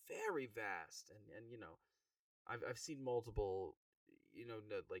very vast, and I've seen multiple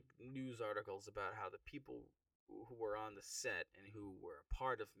like news articles about how the people who were on the set and who were a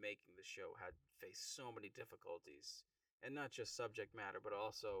part of making the show had faced so many difficulties, and not just subject matter, but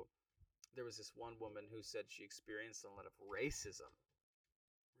also there was this one woman who said she experienced a lot of racism.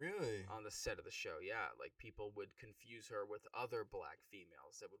 Really? On the set of the show, yeah. Like, people would confuse her with other black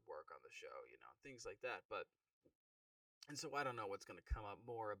females that would work on the show, things like that. And so I don't know what's going to come up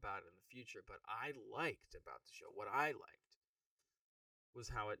more about it in the future, but I liked about the show, what I liked was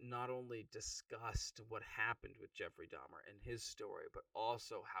how it not only discussed what happened with Jeffrey Dahmer and his story, but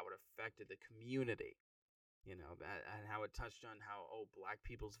also how it affected the community, and how it touched on how, black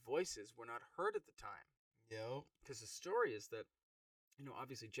people's voices were not heard at the time. Yep. Because the story is that,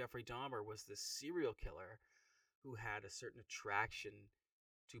 obviously Jeffrey Dahmer was this serial killer who had a certain attraction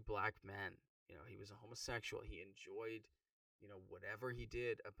to black men. He was a homosexual. He enjoyed, whatever he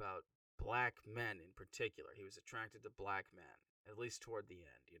did about black men in particular. He was attracted to black men, at least toward the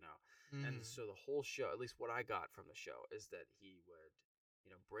end, And so the whole show, at least what I got from the show, is that he would,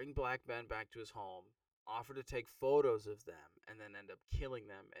 bring black men back to his home, offer to take photos of them, and then end up killing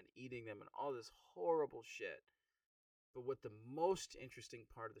them and eating them and all this horrible shit. But what the most interesting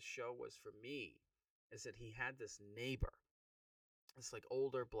part of the show was for me is that he had this neighbor, this like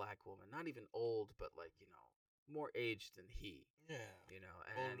older black woman, not even old, but like, more aged than he. Yeah. And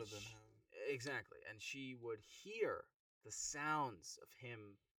older than him. Exactly. And she would hear the sounds of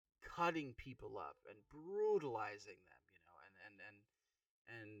him cutting people up and brutalizing them,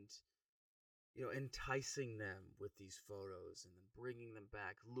 and enticing them with these photos and then bringing them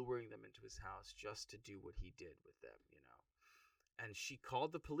back, luring them into his house just to do what he did with them, And she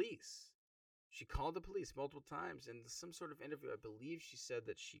called the police. She called the police multiple times. In some sort of interview, I believe she said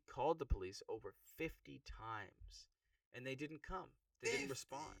that she called the police over 50 times. And they didn't come. They didn't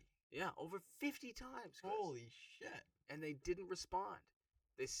respond. Yeah, over 50 times. Chris. Holy shit. And they didn't respond.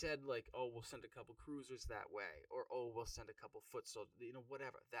 They said, like, we'll send a couple cruisers that way. Or, we'll send a couple foot soldiers,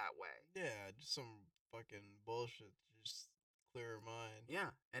 whatever, that way. Yeah, just some fucking bullshit. Just clear her mind.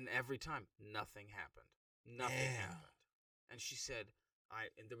 Yeah, and every time, nothing happened. Nothing happened. And she said,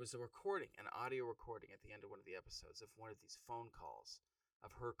 and there was a recording, an audio recording at the end of one of the episodes of one of these phone calls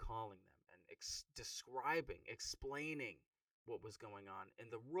of her calling them and explaining what was going on in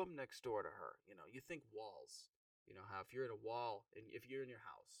the room next door to her. You think walls. How if you're in a wall, and if you're in your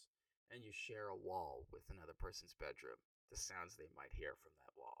house and you share a wall with another person's bedroom, the sounds they might hear from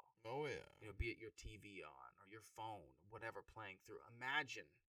that wall. Oh, yeah. Be it your TV on or your phone, whatever playing through.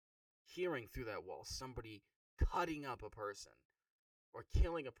 Imagine hearing through that wall somebody cutting up a person or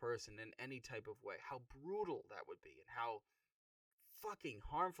killing a person in any type of way. How brutal that would be and how fucking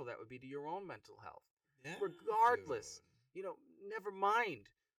harmful that would be to your own mental health. Yeah, regardless, dude. Never mind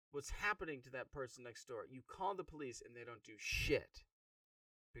what's happening to that person next door. You call the police and they don't do shit.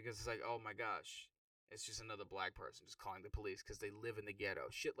 Because it's like, oh my gosh, it's just another black person just calling the police because they live in the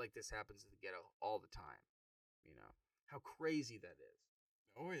ghetto. Shit like this happens in the ghetto all the time. How crazy that is.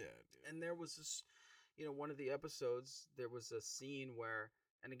 Oh yeah, dude. And there was this, one of the episodes, there was a scene where,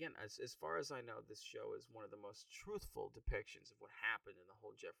 and again, as far as I know, this show is one of the most truthful depictions of what happened in the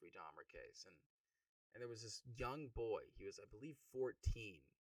whole Jeffrey Dahmer case. And there was this young boy, he was, I believe, 14,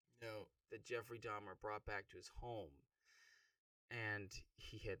 that Jeffrey Dahmer brought back to his home. And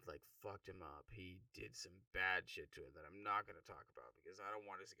he had, like, fucked him up. He did some bad shit to him that I'm not going to talk about because I don't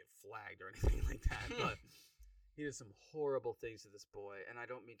want us to get flagged or anything like that. But he did some horrible things to this boy. And I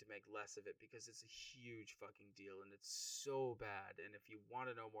don't mean to make less of it because it's a huge fucking deal. And it's so bad. And if you want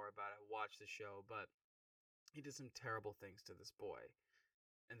to know more about it, watch the show. But he did some terrible things to this boy.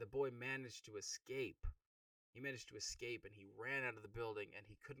 And the boy managed to escape. He managed to escape and he ran out of the building and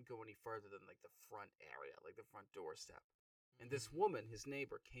he couldn't go any further than, like, the front area, like the front doorstep. And this woman, his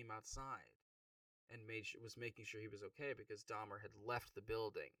neighbor, came outside and was making sure he was okay because Dahmer had left the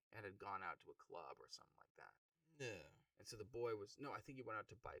building and had gone out to a club or something like that. Yeah. And so the boy I think he went out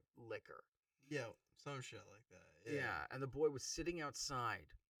to buy liquor. Yeah, some shit like that. Yeah, and the boy was sitting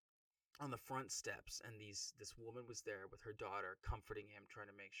outside on the front steps, and this woman was there with her daughter comforting him,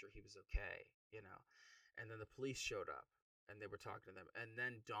 trying to make sure he was okay, And then the police showed up, and they were talking to them. And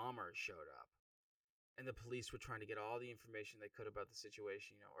then Dahmer showed up. And the police were trying to get all the information they could about the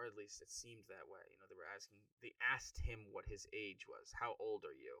situation, or at least it seemed that way. They asked him what his age was. How old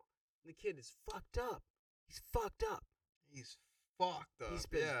are you? And the kid is fucked up. He's fucked up. He's fucked up. He's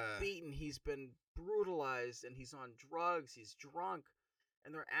been beaten. He's been brutalized, and he's on drugs. He's drunk.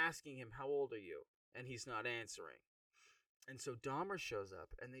 And they're asking him, how old are you? And he's not answering. And so Dahmer shows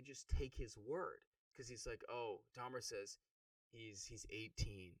up, and they just take his word. Because he's like, Dahmer says he's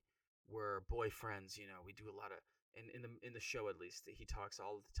 18. We're boyfriends, we do a lot of in the show at least, he talks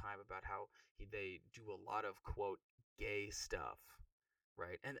all the time about how they do a lot of quote gay stuff,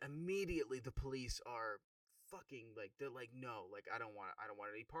 right? And immediately the police are fucking like, they're like, no, like I don't want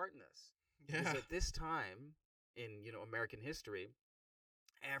any part in this. Because at this time in American history,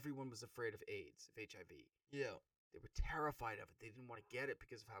 everyone was afraid of AIDS, of HIV. Yeah. They were terrified of it. They didn't want to get it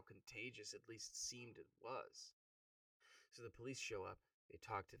because of how contagious at least seemed it was. So the police show up. They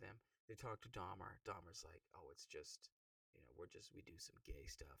talk to them. They talk to Dahmer. Dahmer's like, oh, it's just, we do some gay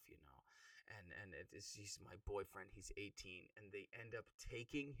stuff, and he's my boyfriend. He's 18, and they end up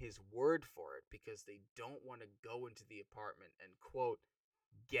taking his word for it because they don't want to go into the apartment and quote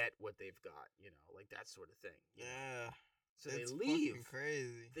get what they've got, like that sort of thing. Yeah. So they leave. Fucking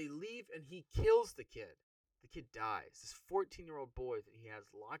crazy. They leave, and he kills the kid. The kid dies. This 14-year-old boy that he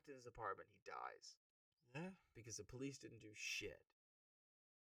has locked in his apartment, he dies. Yeah. Because the police didn't do shit.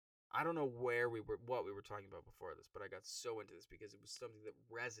 I don't know what we were talking about before this, but I got so into this because it was something that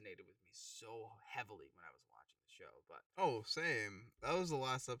resonated with me so heavily when I was watching the show. But same. That was the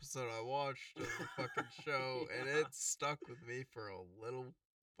last episode I watched of the fucking show, and it stuck with me for a little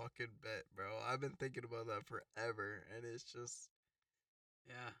fucking bit, bro. I've been thinking about that forever, and it's just...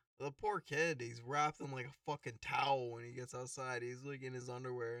 Yeah. The poor kid, he's wrapped in like a fucking towel when he gets outside. He's like in his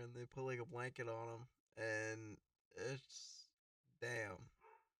underwear, and they put like a blanket on him, and it's... Damn.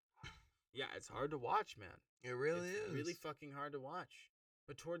 Yeah, it's hard to watch, man. It really is. It's really fucking hard to watch.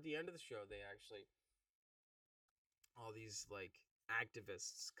 But toward the end of the show, they actually... all these, like,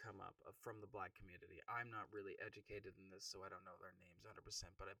 activists come up from the black community. I'm not really educated in this, so I don't know their names 100%,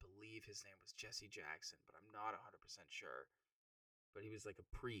 but I believe his name was Jesse Jackson, but I'm not 100% sure. But he was like a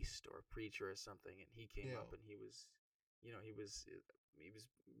priest or a preacher or something, and he came up and he was an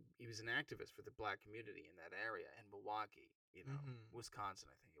activist for the black community in that area in Milwaukee, Wisconsin,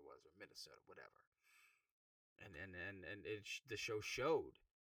 I think it was, or Minnesota, whatever. And the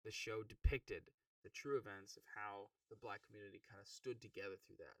show depicted the true events of how the black community kind of stood together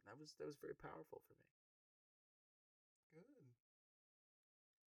through that, and that was very powerful for me. Good.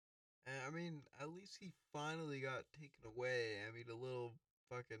 And I mean, at least he finally got taken away. I mean, a little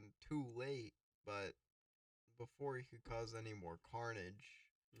fucking too late, but before he could cause any more carnage.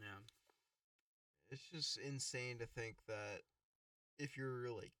 Yeah. It's just insane to think that if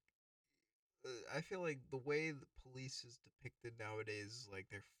you're like... I feel like the way the police is depicted nowadays, like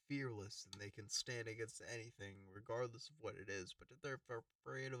they're fearless and they can stand against anything, regardless of what it is. But if they're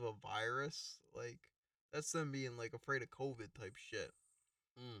afraid of a virus, like that's them being like afraid of COVID type shit.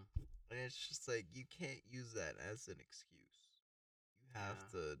 And it's just like you can't use that as an excuse. You have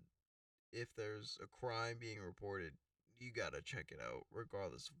to, if there's a crime being reported, you gotta check it out,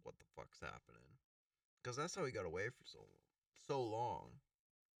 regardless of what the fuck's happening. Because that's how he got away for so long.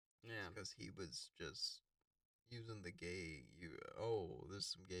 Yeah. Because he was just using the gay... there's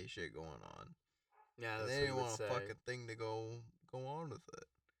some gay shit going on. Yeah, and that's they didn't want say. a fucking thing to go on with it.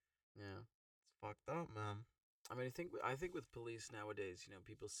 Yeah. It's fucked up, man. I mean, I think with police nowadays,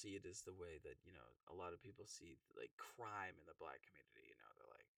 people see it as the way that, a lot of people see, like, crime in the black community,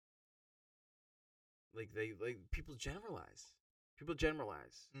 they're like people generalize. People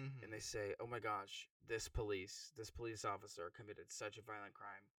generalize, and they say, oh my gosh, this police officer committed such a violent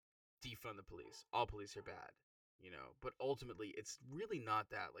crime, defund the police. All police are bad, But ultimately, it's really not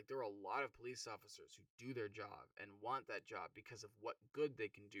that. Like, there are a lot of police officers who do their job and want that job because of what good they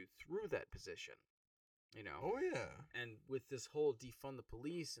can do through that position, Oh, yeah. And with this whole defund the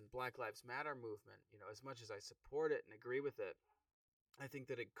police and Black Lives Matter movement, as much as I support it and agree with it, I think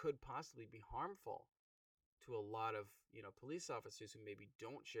that it could possibly be harmful to a lot of, police officers who maybe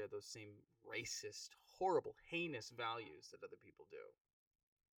don't share those same racist, horrible, heinous values that other people do.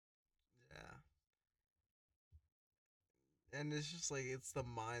 Yeah. And it's just like, it's the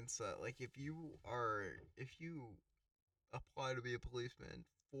mindset. Like, if you apply to be a policeman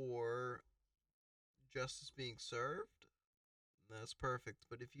for justice being served, that's perfect.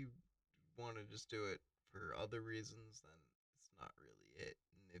 But if you want to just do it for other reasons, then it's not really it.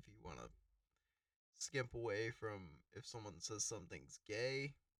 And if you want to skimp away from if someone says something's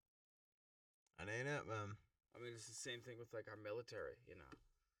gay, that ain't it, man. I mean, it's the same thing with, like, our military,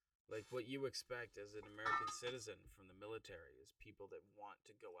 Like, what you expect as an American citizen from the military is people that want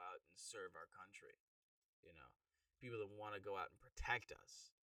to go out and serve our country, People that want to go out and protect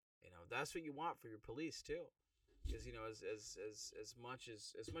us. That's what you want for your police, too. Because, as much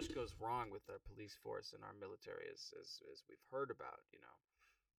goes wrong with our police force and our military as we've heard about,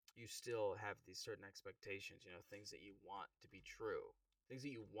 you still have these certain expectations, things that you want to be true. Things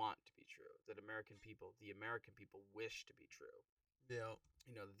that you want to be true. That the American people wish to be true. Yeah.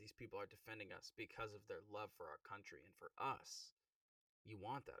 You know, that these people are defending us because of their love for our country and for us. You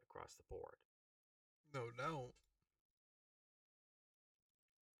want that across the board. No doubt.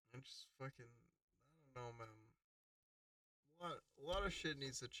 I just fucking, I don't know, man. A lot of shit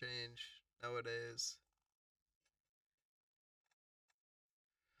needs to change nowadays.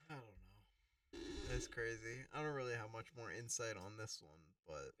 I don't know. It's crazy. I don't really have much more insight on this one,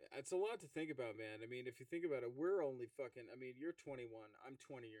 but it's a lot to think about, man. I mean, if you think about it, we're only fucking. I mean, you're 21. I'm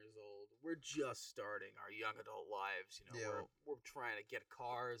 20 years old. We're just starting our young adult lives. You know, yeah, we're trying to get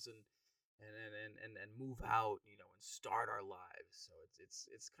cars and move out. You know, and start our lives. So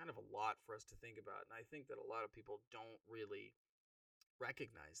it's kind of a lot for us to think about, and I think that a lot of people don't really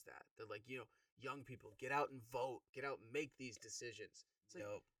recognize that. They're like, you know, young people, get out and vote, get out and make these decisions. It's like,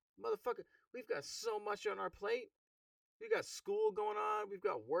 yep. motherfucker, we've got so much on our plate. We got school going on. We've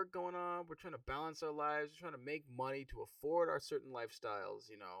got work going on. We're trying to balance our lives. We're trying to make money to afford our certain lifestyles.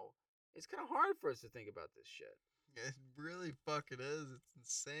 You know, it's kind of hard for us to think about this shit. It really fucking is. It's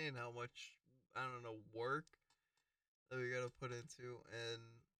insane how much, I don't know, work that we gotta put into, and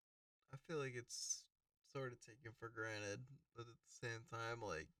I feel like it's sort of taken for granted, but at the same time,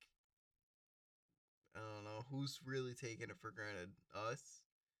 like, I don't know who's really taking it for granted. Us,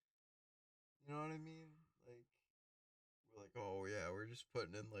 you know what I mean? Like, we're like, oh yeah, we're just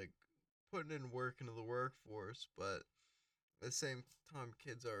putting in work into the workforce, but at the same time,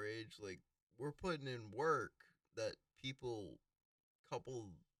 kids our age, like, we're putting in work that people couple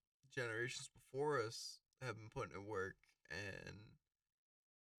generations before us have been putting in work, and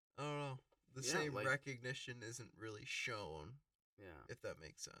I don't know. The same like, recognition isn't really shown. Yeah. If that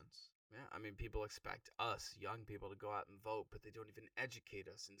makes sense. Yeah, I mean, people expect us, young people, to go out and vote, but they don't even educate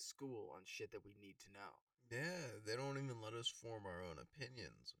us in school on shit that we need to know. Yeah, they don't even let us form our own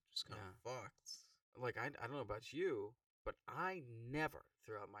opinions, which is kind of fucked. Like, I don't know about you, but I never,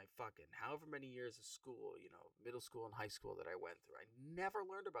 throughout my fucking however many years of school, you know, middle school and high school that I went through, I never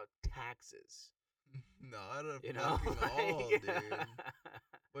learned about taxes. Not at fucking all, dude.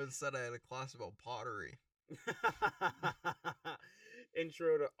 But instead, I had a class about pottery.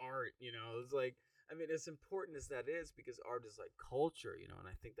 Intro to art, you know, it's like, I mean, as important as that is, because art is like culture, you know, and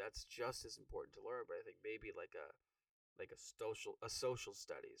I think that's just as important to learn. But I think maybe like a social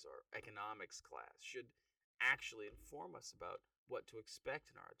studies or economics class should actually inform us about what to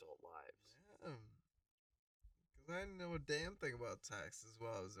expect in our adult lives. Yeah. Because I didn't know a damn thing about taxes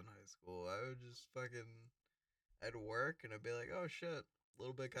while I was in high school. I would just I'd work and I'd be like, oh shit, a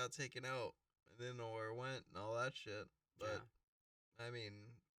little bit got taken out. I didn't know where it went and all that shit. But, yeah. I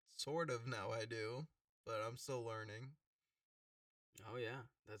mean, sort of now I do, but I'm still learning. Oh, yeah.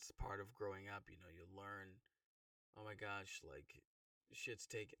 That's part of growing up. You know, you learn, oh my gosh, like, shit's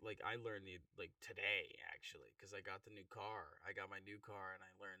taken. Like, I learned today, actually, because I got the new car. I got my new car, and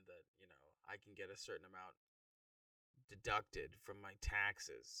I learned that, you know, I can get a certain amount deducted from my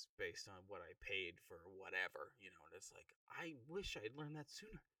taxes based on what I paid for whatever, you know, and it's like, I wish I'd learned that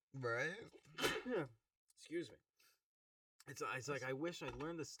sooner. Right? Excuse me. It's like, I wish I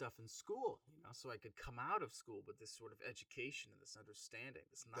learned this stuff in school, you know, so I could come out of school with this sort of education and this understanding,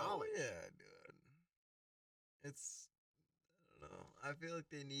 this knowledge. Oh, yeah, dude. It's, I don't know. I feel like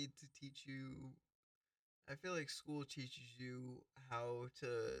they need to teach you. I feel like school teaches you how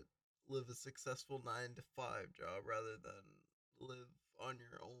to live a successful 9 to 5 job rather than live on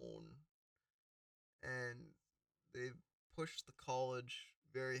your own. And they push the college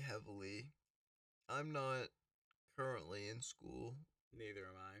very heavily. I'm not currently in school. Neither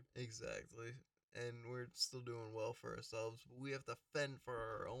am I. Exactly. And we're still doing well for ourselves, but we have to fend for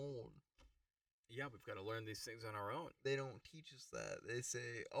our own. Yeah, we've got to learn these things on our own. They don't teach us that. They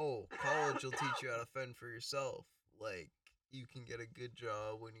say, oh, college will teach you how to fend for yourself. Like, you can get a good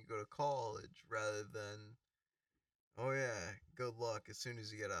job when you go to college rather than, oh, yeah, good luck as soon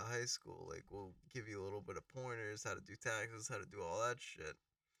as you get out of high school. Like, we'll give you a little bit of pointers, how to do taxes, how to do all that shit.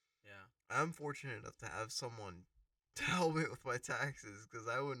 Yeah. I'm fortunate enough to have someone to help me with my taxes because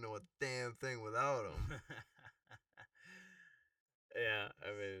I wouldn't know a damn thing without them. Yeah,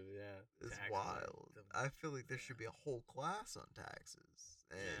 I mean, yeah. It's wild. I feel like there should be a whole class on taxes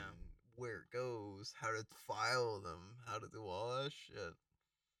and where it goes, how to file them, how to do all that shit.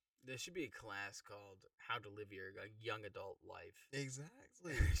 There should be a class called How to Live Your Young Adult Life.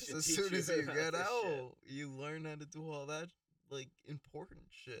 Exactly. As soon as you get out, you learn how to do all that, like, important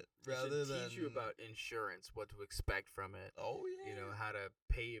shit. Rather than teach you about insurance, what to expect from it. Oh, yeah. You know, how to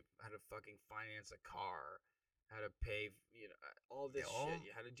fucking finance a car. How to pay, you know, all this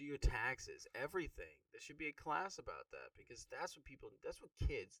shit. How to do your taxes, everything. There should be a class about that because that's what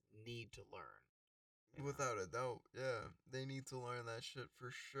kids need to learn. Without a doubt, yeah. They need to learn that shit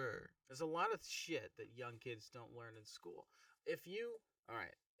for sure. There's a lot of shit that young kids don't learn in school.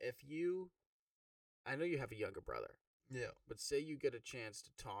 I know you have a younger brother. Yeah. But say you get a chance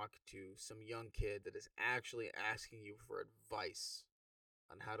to talk to some young kid that is actually asking you for advice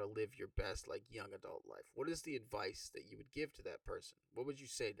on how to live your best, like, young adult life. What is the advice that you would give to that person? What would you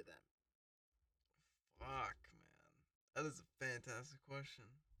say to them? Fuck, man. That is a fantastic question.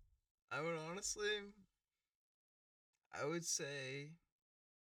 I would say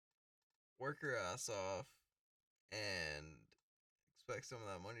work your ass off and expect some of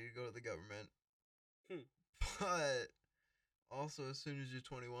that money to go to the government. But also, as soon as you're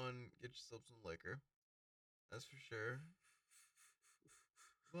 21, get yourself some liquor. That's for sure.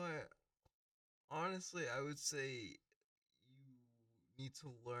 But honestly, I would say you need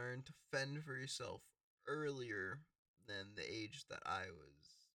to learn to fend for yourself earlier than the age that I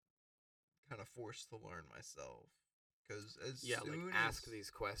was kind of forced to learn myself. Because ask these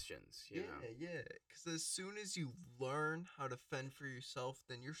questions. You know? Yeah. Because as soon as you learn how to fend for yourself,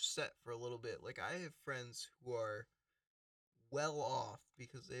 then you're set for a little bit. Like, I have friends who are well off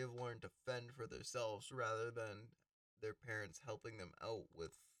because they have learned to fend for themselves rather than their parents helping them out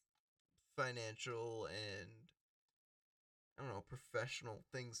with financial and, I don't know, professional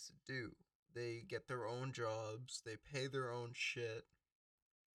things to do. They get their own jobs, they pay their own shit,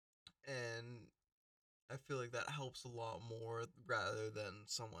 and I feel like that helps a lot more rather than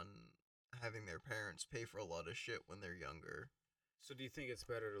someone having their parents pay for a lot of shit when they're younger. So do you think it's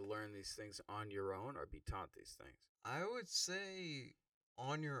better to learn these things on your own or be taught these things? I would say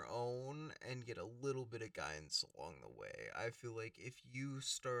on your own and get a little bit of guidance along the way. I feel like if you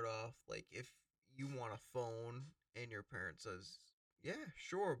start off, like, if you want a phone and your parent says, yeah,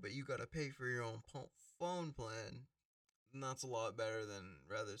 sure, but you gotta pay for your own phone plan, then that's a lot better than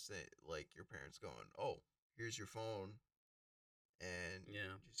rather say, like, your parents going, oh, here's your phone, and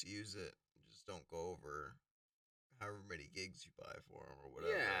just use it. Just don't go over however many gigs you buy for them or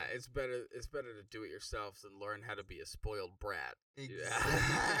whatever. Yeah, it's better to do it yourself than learn how to be a spoiled brat.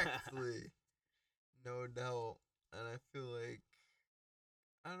 Exactly. No doubt. And I feel like,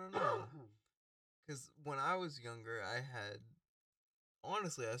 I don't know. Because when I was younger,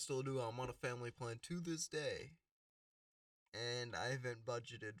 honestly, I still do. I'm on a family plan to this day. And I haven't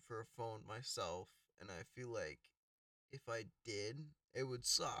budgeted for a phone myself. And I feel like if I did, it would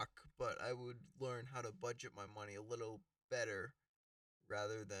suck. But I would learn how to budget my money a little better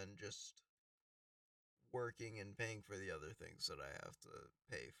rather than just working and paying for the other things that I have to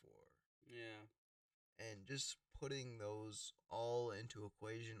pay for. Yeah. And just putting those all into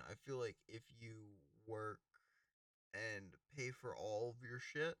equation, I feel like if you work and pay for all of your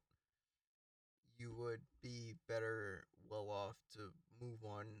shit, you would be better well off to move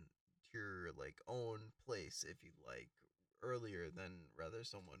on to your, like, own place if you like earlier than rather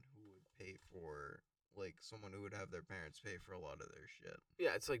someone who would pay for, like, someone who would have their parents pay for a lot of their shit.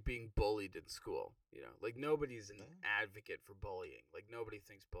 Yeah, it's like being bullied in school, you know? Like, nobody's an advocate for bullying. Like, nobody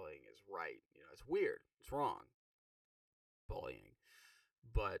thinks bullying is right. You know, it's weird. It's wrong. Bullying.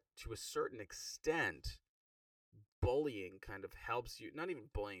 But to a certain extent, bullying kind of helps you, not even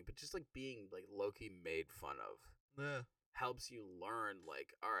bullying, but just like being like low-key made fun of. Yeah. Helps you learn,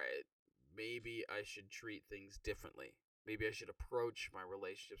 like, all right, maybe I should treat things differently. Maybe I should approach my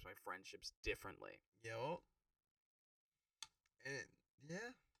relationships, my friendships differently. Yeah. And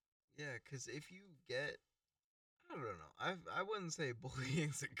yeah, because if you get, I don't know, I wouldn't say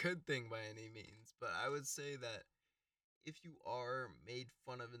bullying's a good thing by any means, but I would say that if you are made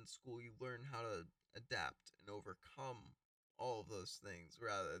fun of in school, you learn how to adapt and overcome all of those things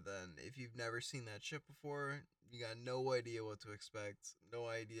rather than if you've never seen that shit before, you got no idea what to expect, no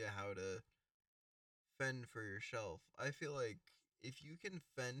idea how to fend for yourself. I feel like if you can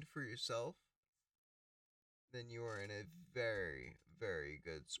fend for yourself, then you are in a very, very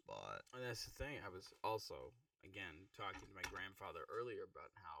good spot. And that's the thing. I was also, again, talking to my grandfather earlier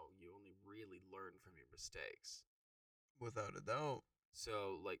about how you only really learn from your mistakes. Without a doubt.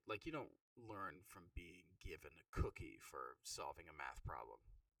 So, like you don't learn from being given a cookie for solving a math problem.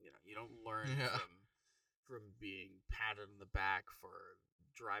 You know, you don't learn from being patted on the back for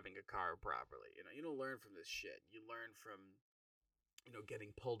driving a car properly. You know, you don't learn from this shit. You learn from, you know,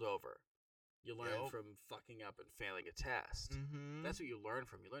 getting pulled over. You learn from fucking up and failing a test. Mm-hmm. That's what you learn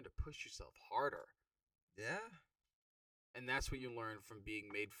from. You learn to push yourself harder. Yeah. And that's what you learn from being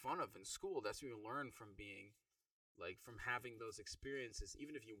made fun of in school. That's what you learn from being, like, from having those experiences,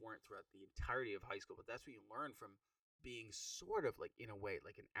 even if you weren't throughout the entirety of high school. But that's what you learn from being sort of, like, in a way,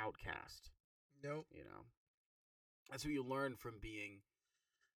 like an outcast. Nope. You know? That's what you learn from being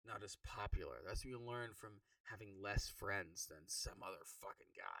not as popular. That's what you learn from having less friends than some other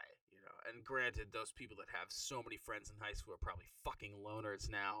fucking guy, you know. And granted, those people that have so many friends in high school are probably fucking loners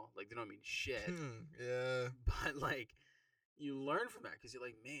now. Like, they don't mean shit. Yeah. But, like, you learn from that because you're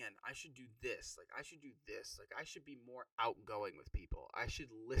like, man, I should do this. Like, I should do this. Like, I should be more outgoing with people. I should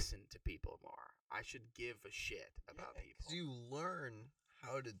listen to people more. I should give a shit about people. Because you learn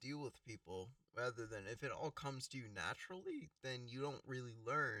how to deal with people rather than if it all comes to you naturally, then you don't really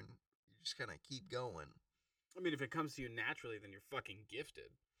learn. You just kind of keep going. I mean, if it comes to you naturally, then you're fucking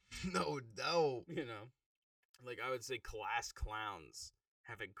gifted. No doubt. You know? Like, I would say class clowns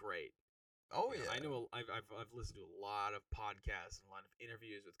have it great. Oh, you know, yeah. I know I've listened to a lot of podcasts and a lot of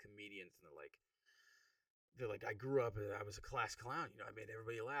interviews with comedians, and they're like, I grew up and I was a class clown. You know, I made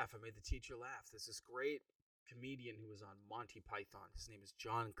everybody laugh. I made the teacher laugh. There's this great comedian who was on Monty Python. His name is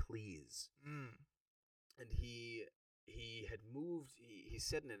John Cleese. And he had moved. He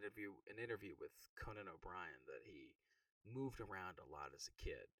said in an interview with Conan O'Brien that he moved around a lot as a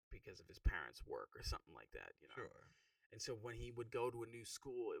kid because of his parents' work or something like that. You know. Sure. And so when he would go to a new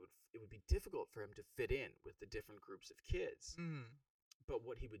school, it would be difficult for him to fit in with the different groups of kids. But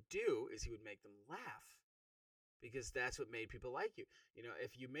what he would do is he would make them laugh. Because that's what made people like you. You know,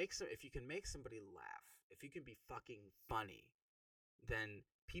 if you can make somebody laugh, if you can be fucking funny, then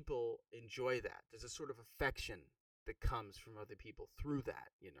people enjoy that. There's a sort of affection that comes from other people through that,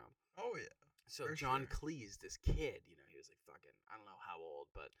 you know. Oh yeah. So John Cleese, this kid, you know, he was like fucking, I don't know how old,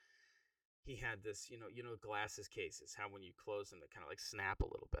 but he had this, you know, glasses cases, how when you close them they kind of like snap a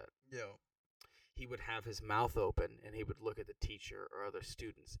little bit. Yo. He would have his mouth open and he would look at the teacher or other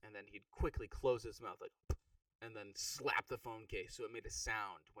students, and then he'd quickly close his mouth like, and then slap the phone case so it made a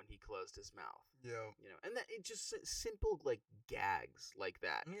sound when he closed his mouth. Yeah. You know, and that it just simple like gags like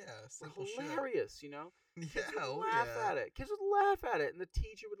that. Yeah, simple hilarious, shit. You know? Yeah, Kids would laugh at it. Kids would laugh at it and the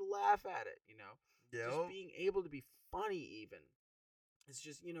teacher would laugh at it, you know? Yeah. Just being able to be funny even. It's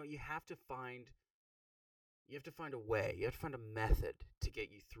just, you know, you have to find a way. You have to find a method to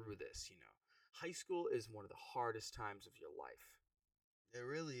get you through this, you know. High school is one of the hardest times of your life. It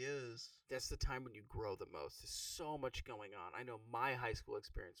really is. That's the time when you grow the most. There's so much going on. I know my high school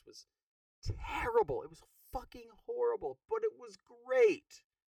experience was terrible. It was fucking horrible, but it was great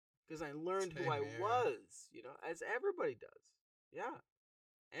because I learned who I was, you know, as everybody does. Yeah.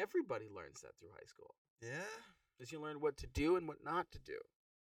 Everybody learns that through high school. Yeah. Because you learn what to do and what not to do.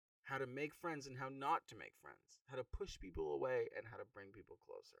 How to make friends and how not to make friends. How to push people away and how to bring people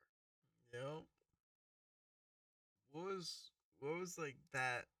closer. Yo. What was like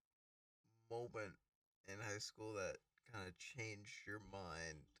that moment in high school that kind of changed your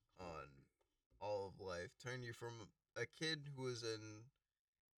mind on all of life? Turned you from a kid who was in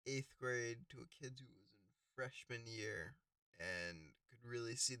 8th grade to a kid who was in freshman year and could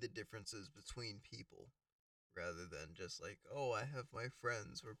really see the differences between people rather than just like, oh, I have my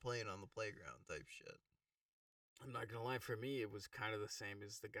friends, we're playing on the playground type shit. I'm not gonna lie, for me, it was kind of the same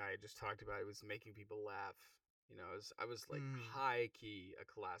as the guy I just talked about. It was making people laugh. You know, I was like high key a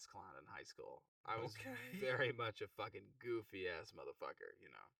class clown in high school. I was very much a fucking goofy ass motherfucker, you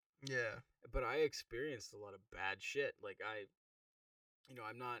know. Yeah. But I experienced a lot of bad shit. Like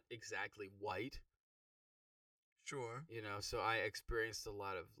I'm not exactly white. Sure. You know, so I experienced a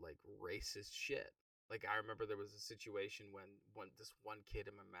lot of like racist shit. Like I remember there was a situation when this one kid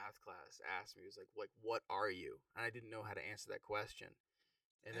in my math class asked me, he was like, what are you? And I didn't know how to answer that question.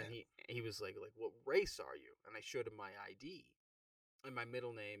 And then he was like, what race are you? And I showed him my ID. And my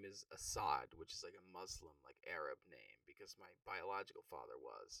middle name is Assad, which is like a Muslim, like Arab name, because my biological father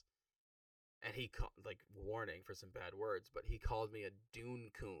was. And he like warning for some bad words, but he called me a dune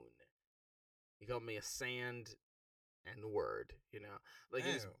coon. He called me a sand N-word, you know? Like,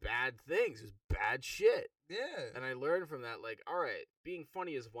 it was bad things. It was bad shit. Yeah. And I learned from that, like, all right, being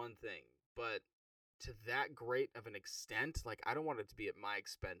funny is one thing, but to that great of an extent, like, I don't want it to be at my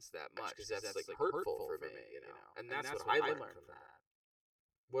expense that much, because that's like hurtful for me, you know? And that's what I learned from that.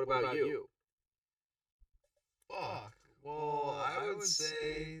 What about you? Fuck. Well, I would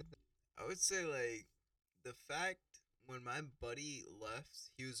say, like, the fact when my buddy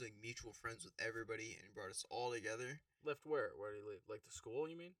left, he was like mutual friends with everybody and he brought us all together. Left where? Where did he leave? Like the school,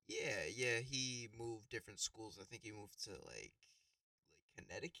 you mean? Yeah, he moved different schools. I think he moved to like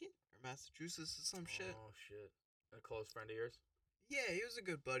Connecticut or Massachusetts or some shit. Oh shit. A close friend of yours? Yeah, he was a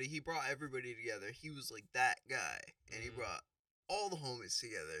good buddy. He brought everybody together. He was like that guy. And he brought all the homies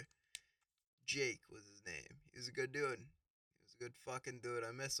together. Jake was his name. He was a good dude. He was a good fucking dude.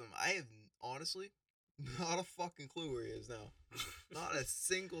 I miss him. I have honestly not a fucking clue where he is now. Not a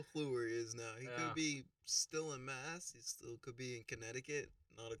single clue where he is now. He could be still in Mass. He still could be in Connecticut.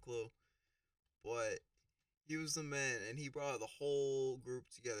 not a clue. But he was the man, and he brought the whole group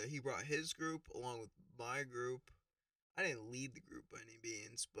together. He brought his group along with my group. I didn't lead the group by any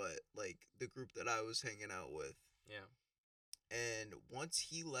means, but like the group that I was hanging out with. Yeah. And once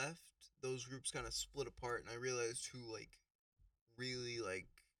he left, those groups kind of split apart, and I realized who like really like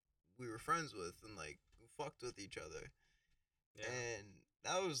we were friends with and like fucked with each other. Yeah. And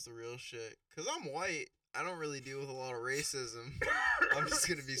that was the real shit. Cause I'm white. I don't really deal with a lot of racism. I'm just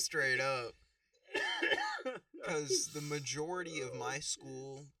gonna be straight up. Cause the majority of my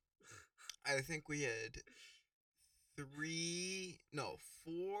school, I think we had 4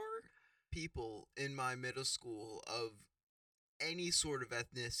 people in my middle school of any sort of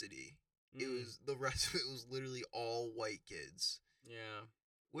ethnicity. It was the rest of it was literally all white kids. Yeah.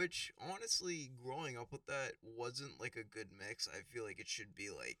 Which honestly, growing up with that wasn't like a good mix. I feel like it should be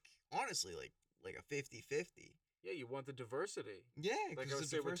like honestly like a 50-50. Yeah, you want the diversity. Yeah, like I was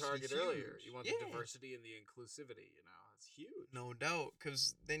saying with Target earlier. You want the diversity and the inclusivity, It's huge. No doubt,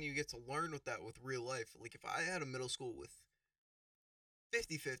 because then you get to learn with that with real life. Like if I had a middle school with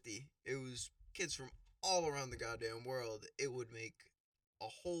 50-50, it was kids from all around the goddamn world, it would make a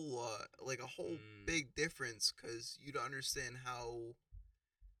whole lot, like a whole big difference, because you'd understand how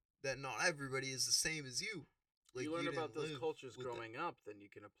that not everybody is the same as you. Like you learn about those cultures growing up, then you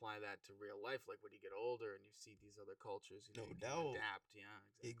can apply that to real life. Like when you get older and you see these other cultures, you can adapt. Yeah,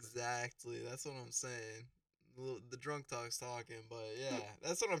 exactly. That's what I'm saying. The drunk talk's talking, but yeah,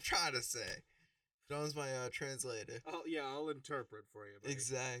 that's what I'm trying to say. John's my translator. Oh yeah, I'll interpret for you. Buddy.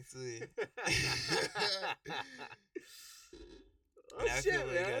 Exactly. Oh, I feel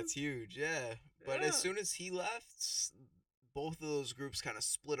like that's huge, yeah. But as soon as he left, both of those groups kind of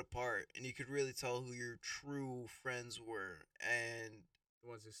split apart, and you could really tell who your true friends were, and the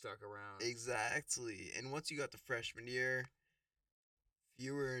ones who stuck around. Exactly. And once you got to freshman year,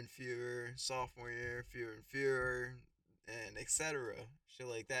 fewer and fewer, sophomore year, fewer and fewer, and etc. Shit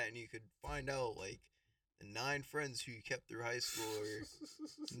like that, and you could find out like the 9 friends who you kept through high school, or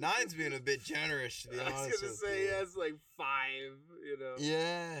 9's being a bit generous to be honest. I was gonna say it's like 5,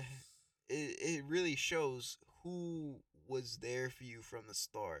 Yeah, it really shows who was there for you from the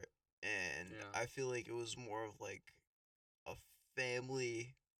start, and I feel like it was more of like a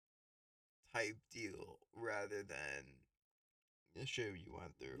family type deal rather than the shit you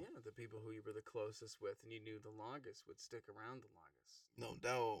went through. Yeah, the people who you were the closest with and you knew the longest would stick around the longest. No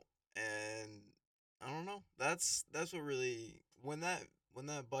doubt. And I don't know. That's what really when that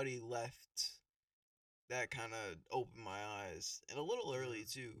buddy left, that kind of opened my eyes, and a little early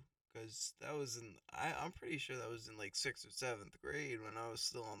too, because that was in I'm pretty sure that was in like 6th or 7th grade when I was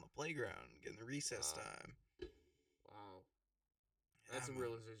still on the playground getting the recess time. Wow. That's a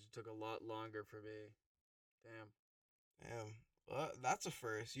realization took a lot longer for me. Damn. Well, that's a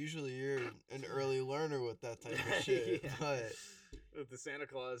first. Usually you're an early learner with that type of shit. But with the Santa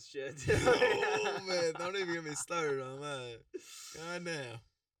Claus shit. Oh, man. Don't even get me started on that. God damn.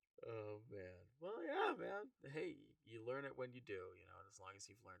 Oh, man. Well, yeah, man. Hey, you learn it when you do, and as long as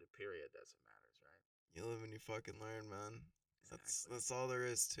you've learned it, period, that's what matters, right? You live and you fucking learn, man. Exactly. That's all there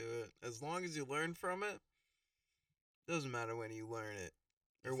is to it. As long as you learn from it, doesn't matter when you learn it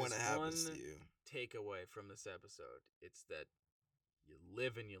or when it happens to you. Takeaway from this episode, it's that you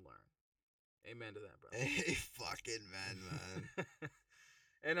live and you learn. Amen to that, bro. Hey, fucking man.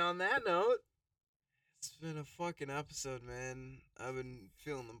 And on that note, it's been a fucking episode, man. I've been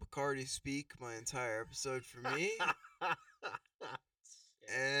feeling the Bacardi speak my entire episode for me.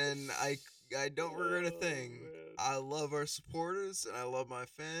 And I don't regret a thing. Man. I love our supporters and I love my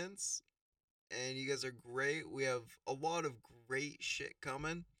fans. And you guys are great. We have a lot of great shit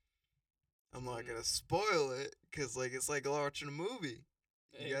coming. I'm not gonna spoil it, because like it's like watching a movie.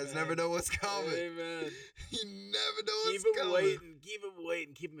 You guys never know what's coming. Amen. You never know what's coming. Keep them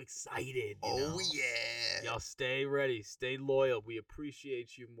waiting. Keep them excited. Yeah. Y'all stay ready. Stay loyal. We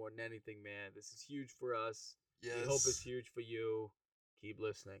appreciate you more than anything, man. This is huge for us. Yes. We hope it's huge for you. Keep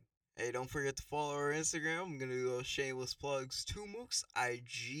listening. Hey, don't forget to follow our Instagram. I'm going to do those shameless plugs. 2Mooks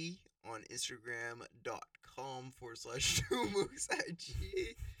IG on Instagram.com/2Mooks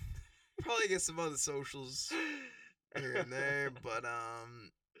IG. Probably get some other socials here and there, but I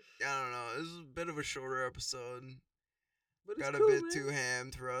don't know. It was a bit of a shorter episode. But got cool, a bit man. too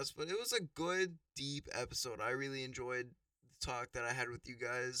hammed for us, but it was a good, deep episode. I really enjoyed the talk that I had with you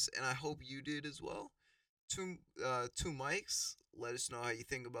guys, and I hope you did as well. Two mics. Let us know how you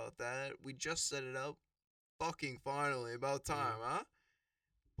think about that. We just set it up. Fucking finally, about time, huh?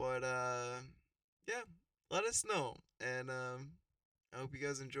 But yeah, let us know, and I hope you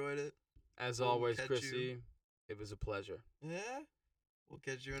guys enjoyed it. As always, Chrissy, it was a pleasure. Yeah. We'll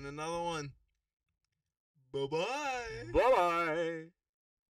catch you in another one. Bye-bye. Bye-bye.